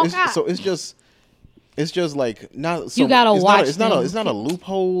happened? So it's just like not. You gotta watch. It's not a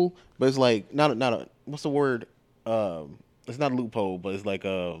loophole, but it's like not a. What's the word? It's it's not a loophole, but it's like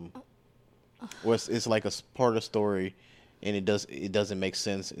where it's like a part of the story, and it doesn't make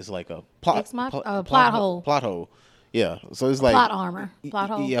sense. It's like a plot hole. Plot hole. Yeah. So it's like Plot armor. Plot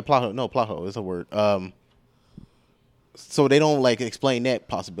hole. Yeah, plot hole. No, plot hole is a word. So they don't like explain that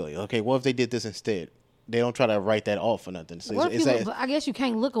possibility. Okay, what if they did this instead? They don't try to write that off or nothing. So What if you, I guess you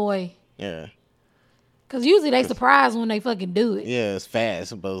can't look away. Yeah. Cause usually they surprise when they fucking do it. Yeah, it's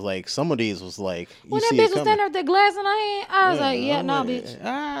fast, but like some of these was like when that bitch was standing there with that glass in her hand, I was like, yeah, no,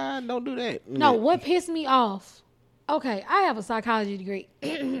 bitch. Don't do that. No, what pissed me off? Okay, I have a psychology degree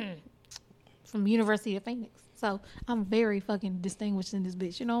from University of Phoenix, so I'm very fucking distinguished in this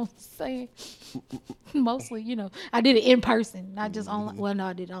bitch. You know what I'm saying? Mostly, you know, I did it in person, not just online. Well, no,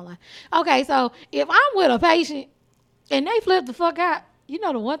 I did it online. Okay, so if I'm with a patient and they flip the fuck out, you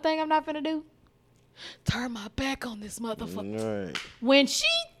know the one thing I'm not finna do? Turn my back on this motherfucker. Right. When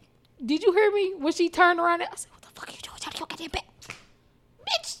did you hear me? When she turned around, I said, "What the fuck are you doing? Trying to get your back,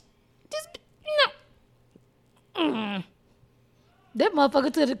 bitch? This no." That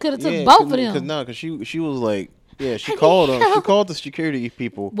motherfucker could have took both of them. Cause she was like, yeah, she called them. She called the security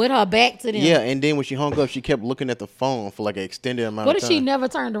people with her back to them. Yeah, and then when she hung up, she kept looking at the phone for like an extended amount of time. What if she never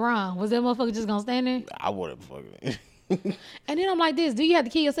turned around? Was that motherfucker just gonna stand there? I would have fucking. And then I'm like this, do you have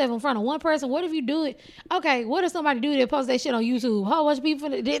to kill yourself in front of one person? What if you do it? Okay, what if somebody do that, post that shit on YouTube? Whole bunch of people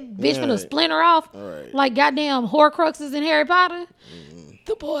finna splinter off like goddamn Horcruxes in Harry Potter?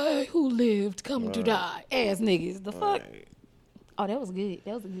 The boy who lived come to die. Ass niggas. The fuck? Oh, that was good.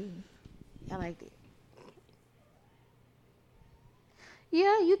 That was a good one. I liked it.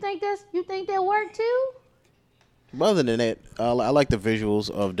 Yeah, you think that worked too? But other than that, I like the visuals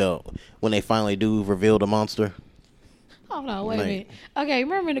of when they finally do reveal the monster. Hold on, wait a minute. Okay,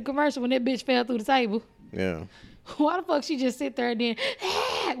 remember in the commercial when that bitch fell through the table? Yeah. Why the fuck she just sit there and then?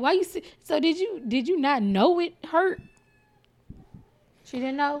 Why you sit? So did you not know it hurt? She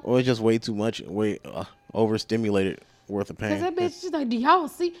didn't know. Or it's just way too much, overstimulated, worth of pain. Cause that bitch just like, do y'all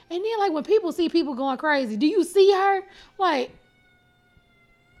see? And then like when people see people going crazy, do you see her? Like,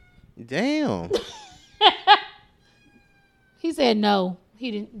 damn. He said no.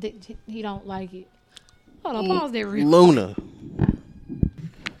 He didn't. He don't like it. Hold on, pause there real Luna.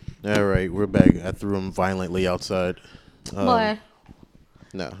 All right, we're back. I threw him violently outside. Boy.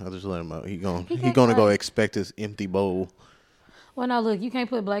 No, I just let him out. He gonna go expect his empty bowl. Well, no, look, you can't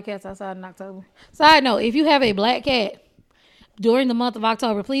put black cats outside in October. Side note, if you have a black cat during the month of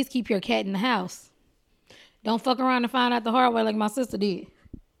October, please keep your cat in the house. Don't fuck around and find out the hard way like my sister did.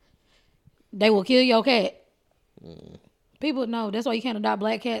 They will kill your cat. People know. That's why you can't adopt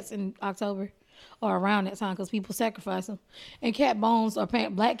black cats in October or around that time because people sacrifice them. And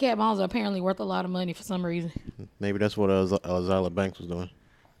black cat bones are apparently worth a lot of money for some reason. Maybe that's what Zyla Banks was doing.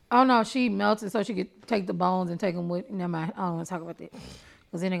 Oh, no, she melted so she could take the bones and take them with. Never mind. I don't want to talk about that.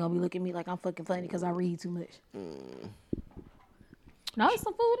 Because then they're going to be looking at me like I'm fucking funny because I read too much. No, there's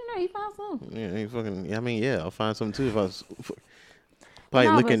some food in there. You find some. Yeah, ain't fucking. I mean, yeah, I'll find some too if I was.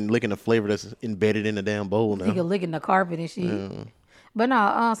 Probably licking the flavor that's embedded in the damn bowl now. You can lick in the carpet and shit. Yeah. But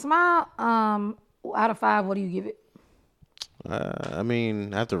no, Smile, out of 5, what do you give it? I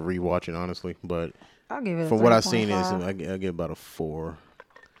mean, I have to rewatch it, honestly. But I'll give it a 3.5. From what I've seen, I get about a 4.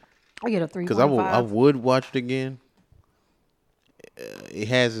 I get a 3.5. Because I would watch it again. It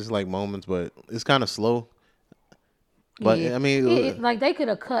has its like moments, but it's kind of slow. But yeah. I mean, like they could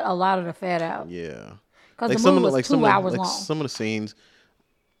have cut a lot of the fat out. Yeah. Because like the movie was 2 hours long. Some of the scenes,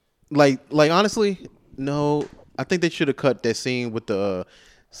 like honestly, no. I think they should have cut that scene with the,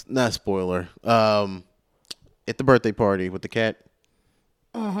 not spoiler, at the birthday party with the cat.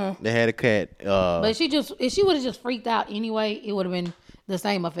 They had a cat. But if she would have just freaked out anyway, it would have been the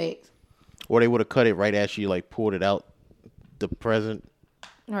same effect. Or they would have cut it right as she like pulled it out, the present.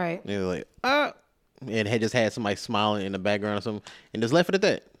 Right. And they were like, and had just had somebody smiling in the background or something, and just left it at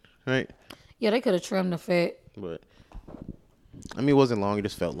that. Right. Yeah, they could have trimmed the fat. But I mean, it wasn't long. It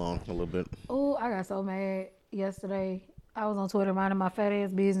just felt long a little bit. Oh, I got so mad yesterday. I was on Twitter minding my fat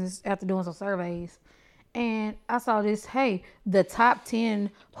ass business after doing some surveys. And I saw this, the top 10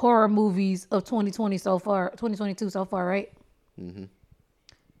 horror movies of 2022 so far, right? Mm-hmm.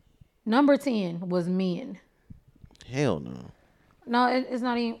 Number 10 was Men. Hell no. No, it's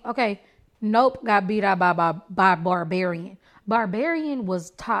not even. Okay, Nope got beat out by Barbarian. Barbarian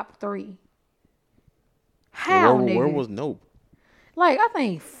was top 3. How, nigga? Where was Nope? Like, I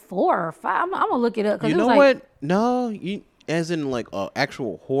think 4 or 5. I'm gonna look it up. You know what? No, as in like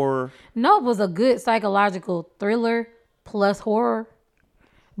actual horror. Nope was a good psychological thriller plus horror.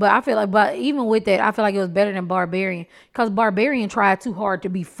 But I feel like, even with that, I feel like it was better than Barbarian because Barbarian tried too hard to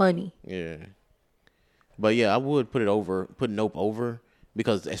be funny. Yeah. But yeah, I would put Nope over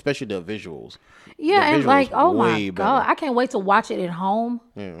because especially the visuals. Yeah, The and like, visuals oh my way god, better. I can't wait to watch it at home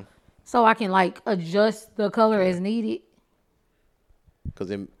Yeah, so I can like adjust the color as needed.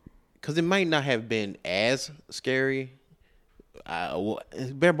 because it might not have been as scary.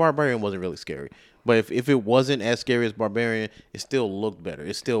 Bear Barbarian wasn't really scary, but if it wasn't as scary as Barbarian, it still looked better.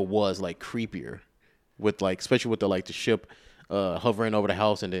 It still was like creepier, with like especially with the ship hovering over the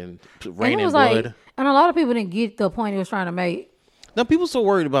house and then And it raining was blood. like, and a lot of people didn't get the point it was trying to make. Now people so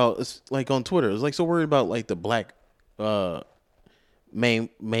worried about it's like on Twitter. It's like so worried about like the black main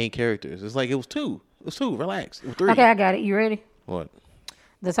characters. It's like it was two. It was two. Relax. It was three. Okay, I got it. You ready? What?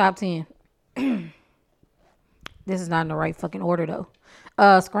 The top 10. This is not in the right fucking order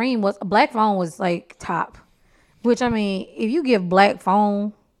though. Scream was Black Phone was like top, which I mean, if you give Black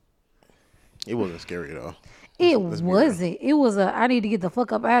Phone, It wasn't scary at all. it Let's be real. wasn't. It was a I need to get the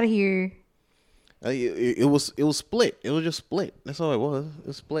fuck up out of here. It was split. It was just split. That's all it was. It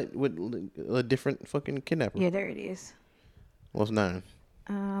was split with a different fucking kidnapper. Yeah, there it is. What's 9?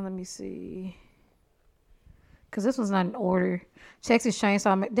 Let me see. Cause this one's not in order. Texas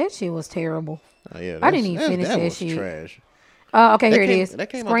Chainsaw. That shit was terrible. Oh, yeah, I didn't even finish that was shit. trash. Okay, That here came- it is. that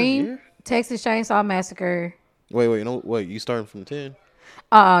came out this Scream, year? Texas Chainsaw Massacre. Wait, you know what? You starting from 10?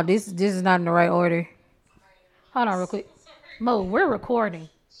 This is not in the right order. Hold on, real quick. Mo, we're recording.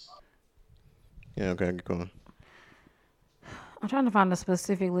 Yeah, okay, get going. I'm trying to find the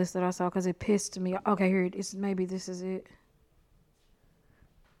specific list that I saw because it pissed me. Okay, here it is. Maybe this is it.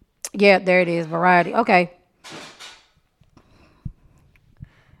 Yeah, there it is. Variety. Okay.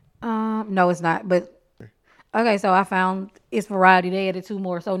 No, it's not. But okay, so I found it's Variety. They added 2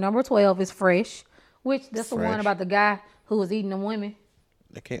 more. So number 12 is Fresh, which that's the one Fresh. about the guy who was eating the women,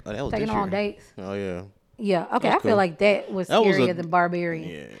 That was taking this her on year. dates. Oh yeah. Yeah. Okay, I That's feel cool. like that was That was scarier a- than Barbarian.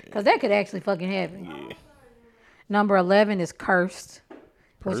 Yeah. Because that could actually fucking happen. Number 11 is Cursed,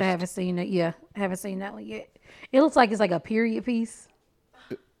 which Cursed? I haven't seen it. Yeah, I haven't seen that one yet. It looks like it's like a period piece.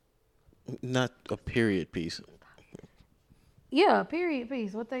 Not a period piece. Yeah, a period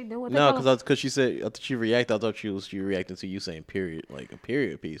piece. What they do? What they No, call it? because she said I thought she reacted. I thought she reacting to you saying period, like a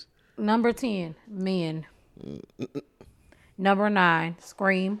period piece. Number 10, Men. Number 9,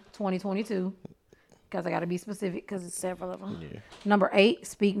 Scream 2022. Because I got to be specific because it's several of them. Yeah. Number 8,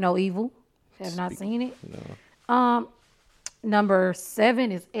 Speak No Evil. Have not seen it. No. Number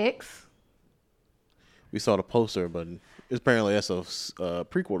 7 is X. We saw the poster, but apparently that's a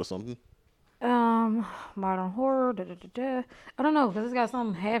prequel or something. Modern Horror. I don't know because it's got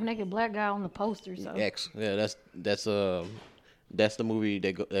some half naked black guy on the poster. So X. Yeah, that's the movie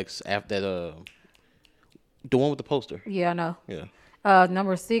that's after that. The one with the poster. yeah, I know. Yeah.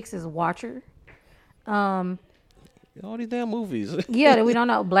 Number 6 is Watcher. All these damn movies. Yeah, that we don't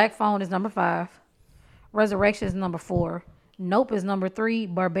know. Black Phone is number 5. Resurrection is number 4. Nope is number 3.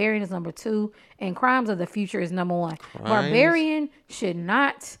 Barbarian is number 2. And Crimes of the Future is number 1. Barbarian should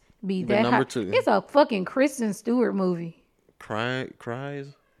not be that number high. 2. It's a fucking Kristen Stewart movie.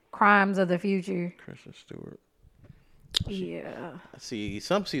 Cries. Crimes of the Future. Kristen Stewart. Yeah. See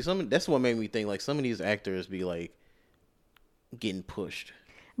some. That's what made me think like some of these actors be like getting pushed.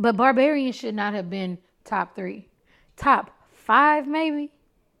 But Barbarian should not have been top 3. Top 5 maybe.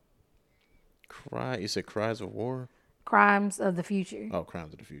 You said Cries of War? Crimes of the Future. Oh,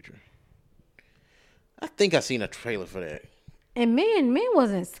 Crimes of the Future. I think I seen a trailer for that. And Men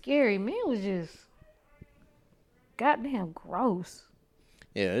wasn't scary. Men was just goddamn gross.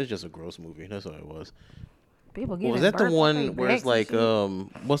 Yeah, it's just a gross movie. That's all it was. People getting Was that the burnt on their one where it's backs and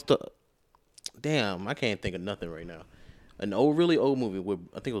like shit. what's the damn, I can't think of nothing right now. An really old movie with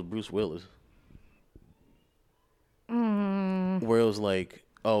I think it was Bruce Willis. Where it was like,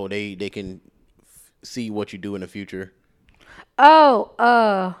 oh, they can see what you do in the future.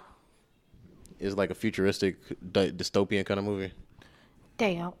 Oh, It's like a futuristic dystopian kind of movie.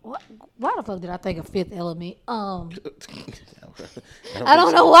 damn. Why the fuck did I think of Fifth Element? I I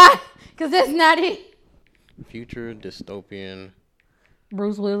don't know why. Because that's not it. Future dystopian.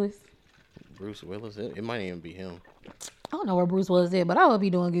 Bruce Willis. Bruce Willis. It might even be him. I don't know where Bruce Willis is, but I hope he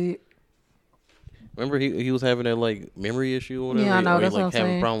doing good. Remember he was having that like memory issue or whatever. Yeah, I know, Or he, that's like what I'm having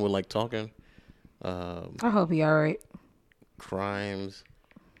saying. a problem with like talking. I hope he all right. Crimes,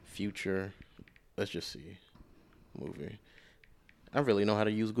 future. Let's just see. Movie. I really know how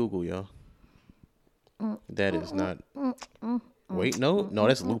to use Google, y'all. That is not. Wait, no,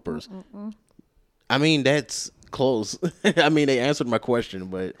 that's Loopers. I mean, that's close. I mean, they answered my question,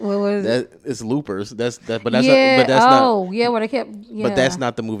 but What was it? it's Loopers. But that's Yeah. not. But that's not. Yeah. Where they kept. Yeah. But that's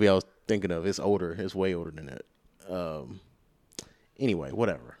not the movie I was thinking of. It's older. It's way older than that. Anyway,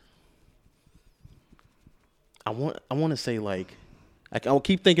 whatever. I want to say like, I'll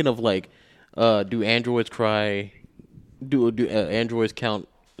keep thinking of like, do androids cry? Do androids count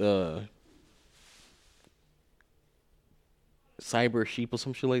cyber sheep or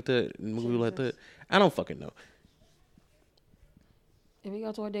some shit like that? In a movie like that? I don't fucking know. If we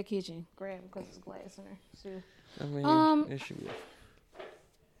go toward that kitchen, grab him because there's glass in there. See? I mean, it should be.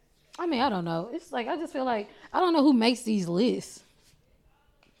 I mean, I don't know. It's like I just feel like I don't know who makes these lists.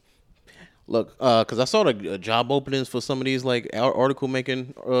 Look, because I saw the job openings for some of these like article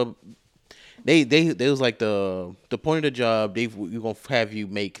making. They was like the point of the job. They gonna have you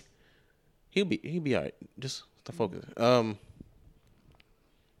make. He'll be alright. Just to focus.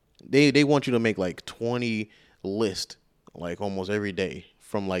 They want you to make like 20 lists like almost every day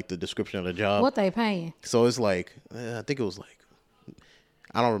from like the description of the job. What they paying? So it's like I think it was like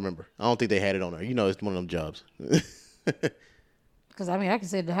I don't remember. I don't think they had it on there. You know, it's one of them jobs. Because I mean, I can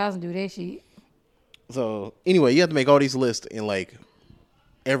sit at the house and do that shit. So anyway, you have to make all these lists in like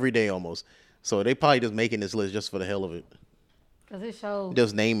every day almost. So they probably just making this list just for the hell of it. Because it showed.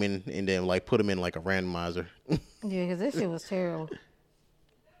 Just naming and then like put them in like a randomizer. Yeah, because this shit was terrible.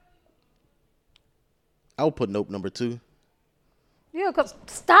 I would put nope number 2. Yeah, because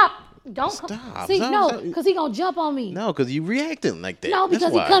stop. Don't Stop. come. See, Stop. no, because he going to jump on me. No, because you reacting like that. No, That's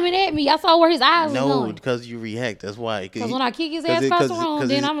because he why. coming at me. I saw where his eyes was No, going. because you react. That's why. Because when I kick his ass across the room,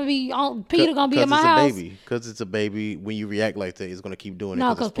 then I'm going to be on. Peter going to be at my it's house. a baby. Because it's a baby. When you react like that, it's going to keep doing it.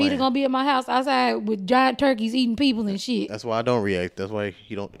 No, because Peter going to be at my house outside with giant turkeys eating people and shit. That's why I don't react. That's why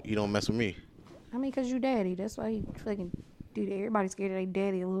you don't mess with me. I mean, because you daddy. That's why he fucking do that. Everybody's scared of their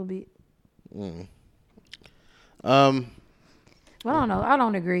daddy a little bit. But I don't know. I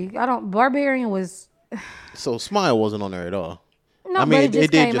don't agree. Barbarian was. So Smile wasn't on there at all. No, I mean, but it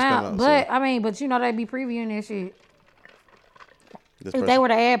did came just out. come out. But So I mean, but you know they be previewing that shit. this If they person- were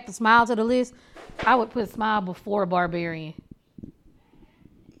to add Smile to the list, I would put Smile before Barbarian.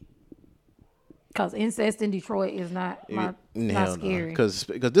 Cause incest in Detroit is not not scary. Because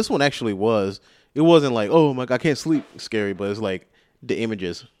this one actually was. It wasn't like, oh my God, I can't sleep scary, but it's like the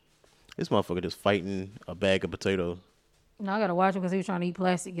images. This motherfucker just fighting a bag of potatoes. No, I gotta watch him because he was trying to eat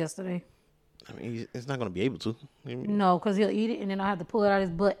plastic yesterday. I mean, he's not gonna be able to. No, because he'll eat it and then I have to pull it out of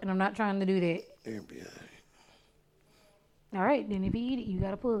his butt, and I'm not trying to do that. All right, then if he eat it, you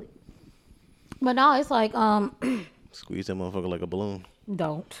gotta pull it. But no, it's like Squeeze that motherfucker like a balloon.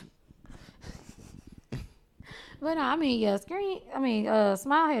 don't. But no, I mean, yeah,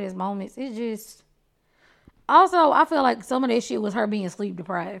 Smile had his moments. It just also I feel like some of that shit was her being sleep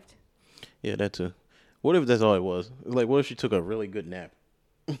deprived. Yeah, that too. What if that's all it was? Like, what if she took a really good nap?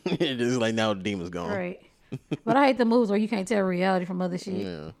 It's just like now the demon's gone. Right. But I hate the moves where you can't tell reality from other shit.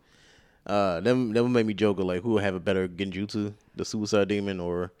 Yeah. That would make me joke of like who would have a better genjutsu, the suicide demon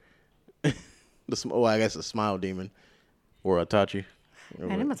or I guess the smile demon or Itachi.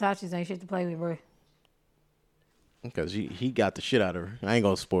 Man, them Itachis ain't shit to play with, bro. Because he got the shit out of her. I ain't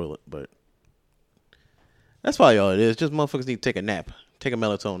gonna spoil it, but that's probably all it is. Just motherfuckers need to take a nap, take a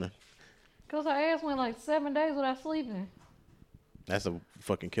melatonin. Cause her ass went like 7 days without sleeping. That's a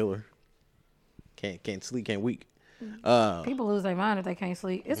fucking killer. Can't sleep, can't weak. People lose their mind if they can't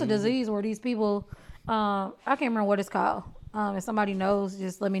sleep. It's a disease where these people, I can't remember what it's called. If somebody knows,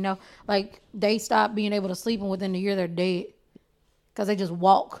 just let me know. Like they stop being able to sleep, and within a year they're dead because they just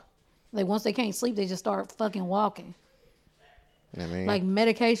walk. Like once they can't sleep, they just start fucking walking. I mean, Like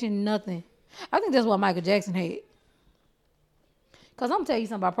medication, nothing. I think that's what Michael Jackson had. Cause I'm gonna tell you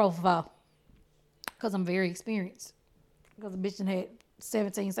something about Propofol. Cause I'm very experienced. Because the bitch done had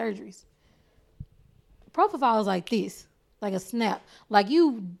 17 surgeries. Propofol is like this, like a snap. Like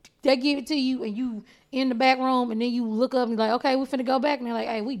they give it to you and you in the back room and then you look up and you're like, okay, we finna go back. And they're like,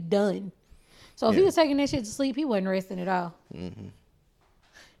 hey, we done. So if he was taking that shit to sleep, he wasn't resting at all. Mm-hmm.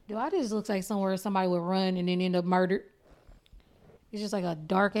 Do I just look like somewhere somebody would run and then end up murdered? It's just like a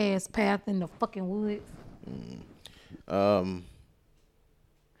dark ass path in the fucking woods.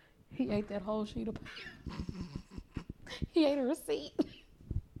 He ate that whole sheet of paper. He ate a receipt.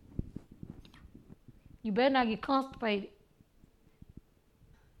 You better not get constipated.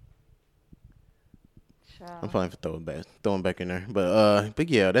 I'm probably throwing back in there, but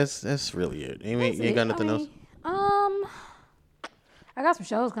yeah, that's really it. You ain't got nothing else. I got some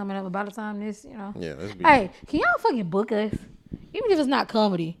shows coming up. But by the time this, Yeah. Hey, can y'all fucking book us? Even if it's not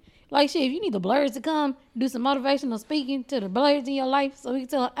comedy. Like shit, if you need the Blerdz to come do some motivational speaking to the Blerdz in your life, so we can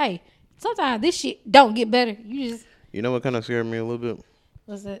tell them, hey, sometimes this shit don't get better. You know what kind of scared me a little bit?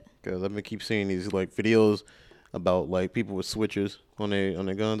 What's that? Because I've been keep seeing these like videos about like people with switches on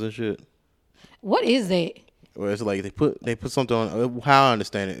their guns and shit. What is that? Where it's like they put something on. How I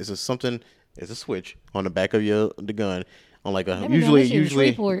understand it is it's something It's a switch on the back of the gun on like a They been doing this shit in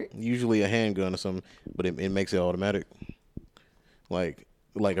Shreveport. usually a handgun or something, but it makes it automatic, like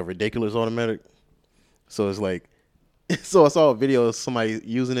a ridiculous automatic. So it's like, so I saw a video of somebody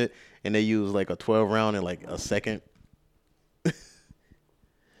using it, and they use like a 12 round in like a second.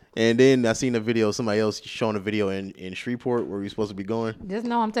 And then I seen a video of somebody else showing a video in Shreveport where we're supposed to be going. Just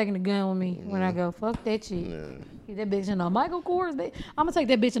know I'm taking the gun with me when I go. Fuck that shit. Yeah. Get that bitch in the Michael Kors. I'm gonna take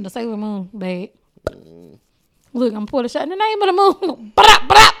that bitch in the Sailor Moon bag. Look, I'm gonna pull a shot in the name of the moon.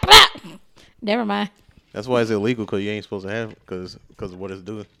 Never mind. That's why it's illegal, because you ain't supposed to have it, because of what it's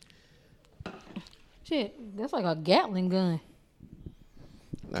doing. Shit, that's like a Gatling gun.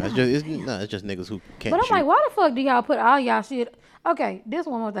 Nah, it's just niggas who can't But I'm shoot. like, why the fuck do y'all put all y'all shit? Okay, this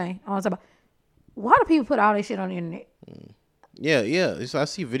one more thing I want to talk about. Why do people put all their shit on the internet? Yeah. So I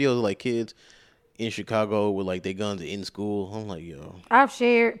see videos of like kids in Chicago with like their guns in school. I'm like, yo. I've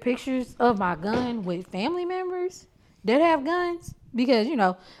shared pictures of my gun with family members that have guns because,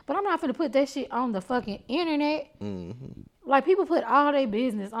 but I'm not finna put that shit on the fucking internet. Mm-hmm. Like, people put all their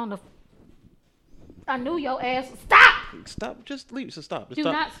business on the. I knew your ass. Stop! Just leave. Just stop. Just Do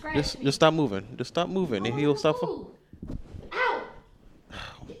stop. not scratch me. Just stop moving. Just stop moving, and he'll stop. Ow! Oh.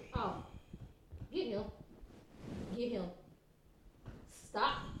 Get him. Get him.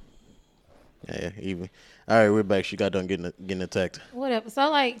 Stop. Yeah, even. All right, we're back. She got done getting attacked. Whatever. So,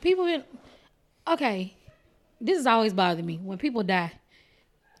 like, people been. Okay. This has always bothered me. When people die,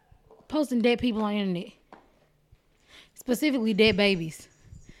 posting dead people on the internet. Specifically dead babies.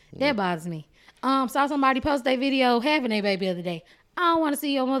 That bothers me. Saw somebody post their video having a baby the other day. I don't want to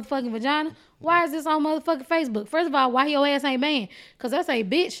see your motherfucking vagina. Why is this on motherfucking Facebook? First of all, why your ass ain't banned? Because I say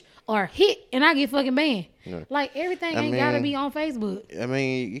bitch or hit and I get fucking banned. Yeah. Like, everything ain't got to be on Facebook. I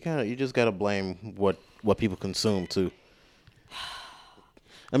mean, you just got to blame what people consume too.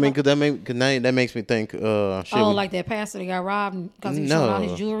 I mean, cause that makes me think. Like that pastor that got robbed because he was showing all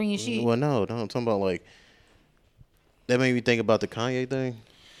his jewelry and shit. Well, no, I'm talking about like. That made me think about the Kanye thing.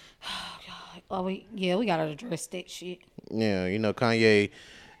 Oh God! We gotta address that shit. Yeah, Kanye.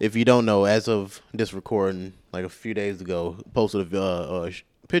 If you don't know, as of this recording, like a few days ago, posted a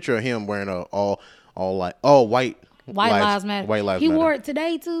picture of him wearing a all white Lives Matter. White Lives He Matter. wore it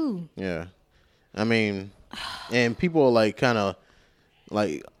today too. Yeah, I mean, and people are like kind of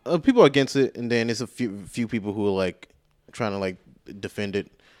like people are against it, and then there's a few people who are like trying to like defend it.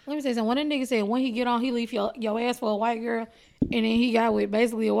 Let me say something. One of the niggas said when he get on, he leave your ass for a white girl, and then he got with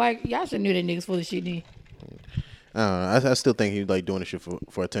basically a white. Y'all should knew that niggas full of shit then. I don't know. I still think he's like doing this shit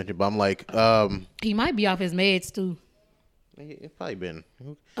for attention, but I'm like, he might be off his meds too. It's probably been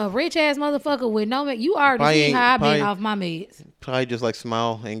a rich ass motherfucker with no med. You already see how I've been off my meds. Probably just like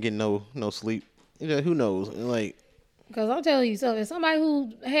smile and get no sleep. Who knows? Like, because I'm telling you, so if somebody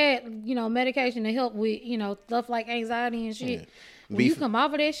who had medication to help with stuff like anxiety and shit, when you come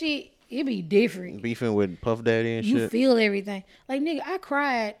off of that shit, it be different. Beefing with Puff Daddy and shit. You feel everything. Like, nigga, I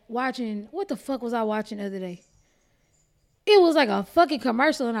cried watching. What the fuck was I watching the other day? It was like a fucking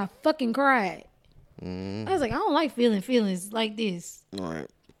commercial, and I fucking cried. I was like, I don't like feeling feelings like this. All right.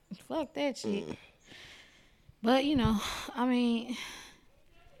 Fuck that shit. But, I mean.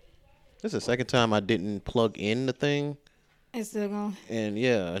 This is the second time I didn't plug in the thing. It's still going. And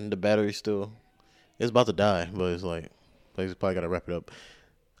yeah, and the battery's still. It's about to die, but it's like, I probably got to wrap it up.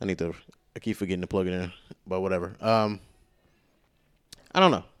 I keep forgetting to plug it in, but whatever. I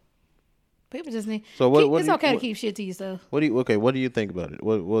don't know. People just need. So it's okay to keep shit to yourself. What do you think about it?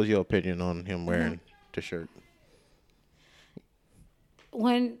 What was your opinion on him wearing the shirt?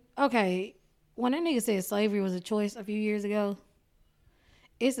 When that nigga said slavery was a choice a few years ago,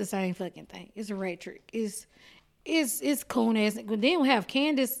 it's the same fucking thing. It's a rhetoric. It's coon ass. Then we have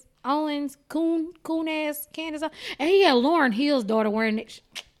Candace Owens, coon ass Candace, and he had Lauryn Hill's daughter wearing it.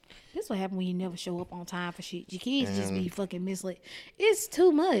 This what happen when you never show up on time for shit. Your kids just be fucking misled. It's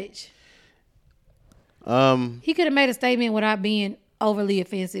too much. He could have made a statement without being overly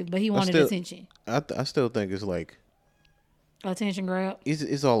offensive, but he wanted attention. I still think it's like attention grab.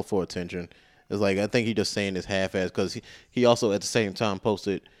 It's all for attention. It's like I think he just saying this half-ass because he also at the same time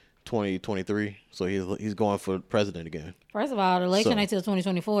posted 2023, so he's going for president again. First of all, the election ain't till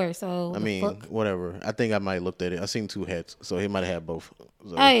 2024, so I mean, whatever. I think I might have looked at it. I seen two hats, so he might have had both.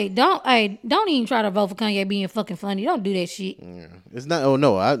 So. Hey, don't even try to vote for Kanye being fucking funny. Don't do that shit. Yeah. It's not. Oh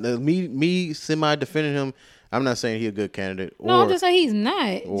no, me semi defending him. I'm not saying he's a good candidate. No, I'm just saying he's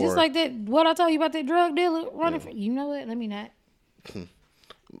not. Just like that. What I told you about that drug dealer running for. You know what? Let me not.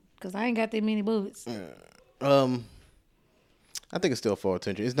 Cause I ain't got that many bullets. I think it's still for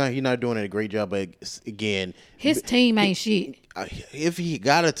attention. It's not. He's not doing a great job. But again, His team ain't shit. If he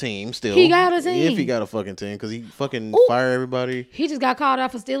got a team, still He got a team. If he got a fucking team, because he fucking Ooh. fire everybody. He just got called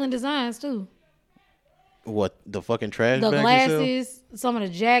out for stealing designs too. What, the fucking trash The bag? glasses, some of the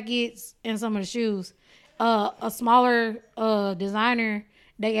jackets, and some of the shoes. A smaller designer,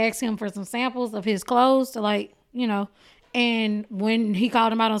 they asked him for some samples of his clothes to, like, you know, and when he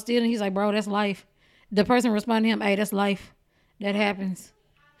called him out on stealing, he's like, bro, that's life. The person responded to him, hey, that's life. That happens.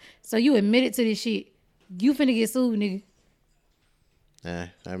 So you admitted to this shit. You finna get sued, nigga.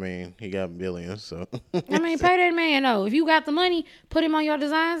 I mean, he got billions, so. I mean, pay that man, though. If you got the money, put him on your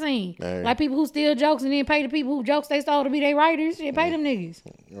design team. Hey. Like people who steal jokes and then pay the people who jokes they stole to be their writers. Shit, pay them niggas.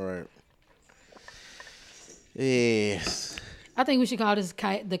 All right. Yes. I think we should call this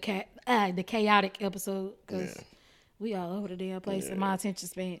the chaotic episode because we all over the damn place and my attention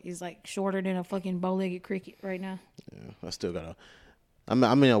span is like shorter than a fucking bow-legged cricket right now. Yeah, I still gotta. I'm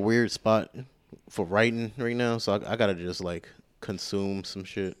in a weird spot for writing right now, so I gotta just like consume some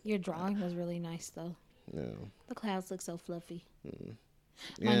shit. Your drawing was really nice though. Yeah. The clouds look so fluffy. Yeah.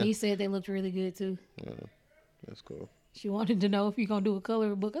 My niece said they looked really good too. Yeah. That's cool. She wanted to know if you're gonna do a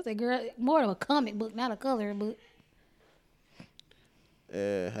coloring book. I said, girl, more of a comic book, not a coloring book.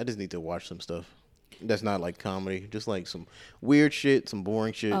 I just need to watch some stuff that's not like comedy, just like some weird shit, some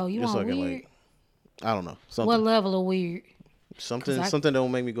boring shit. Oh, you just want so I can, weird? like, I don't know, something. What level of weird? Something I- that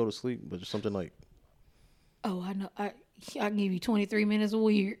don't make me go to sleep, but just something like. Oh, I know. I can give you 23 minutes of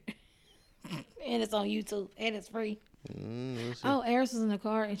weird. And it's on YouTube. And it's free. Oh, Eris was in the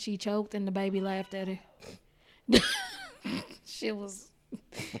car and she choked and the baby laughed at her.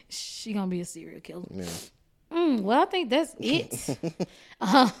 She gonna be a serial killer. Yeah. Well, I think that's it.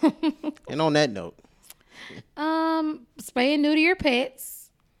 And on that note, spay and neuter your pets.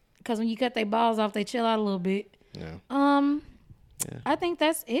 Because when you cut their balls off, they chill out a little bit. yeah. I think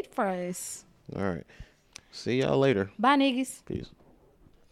that's it for us. All right. See y'all later. Bye, niggas. Peace.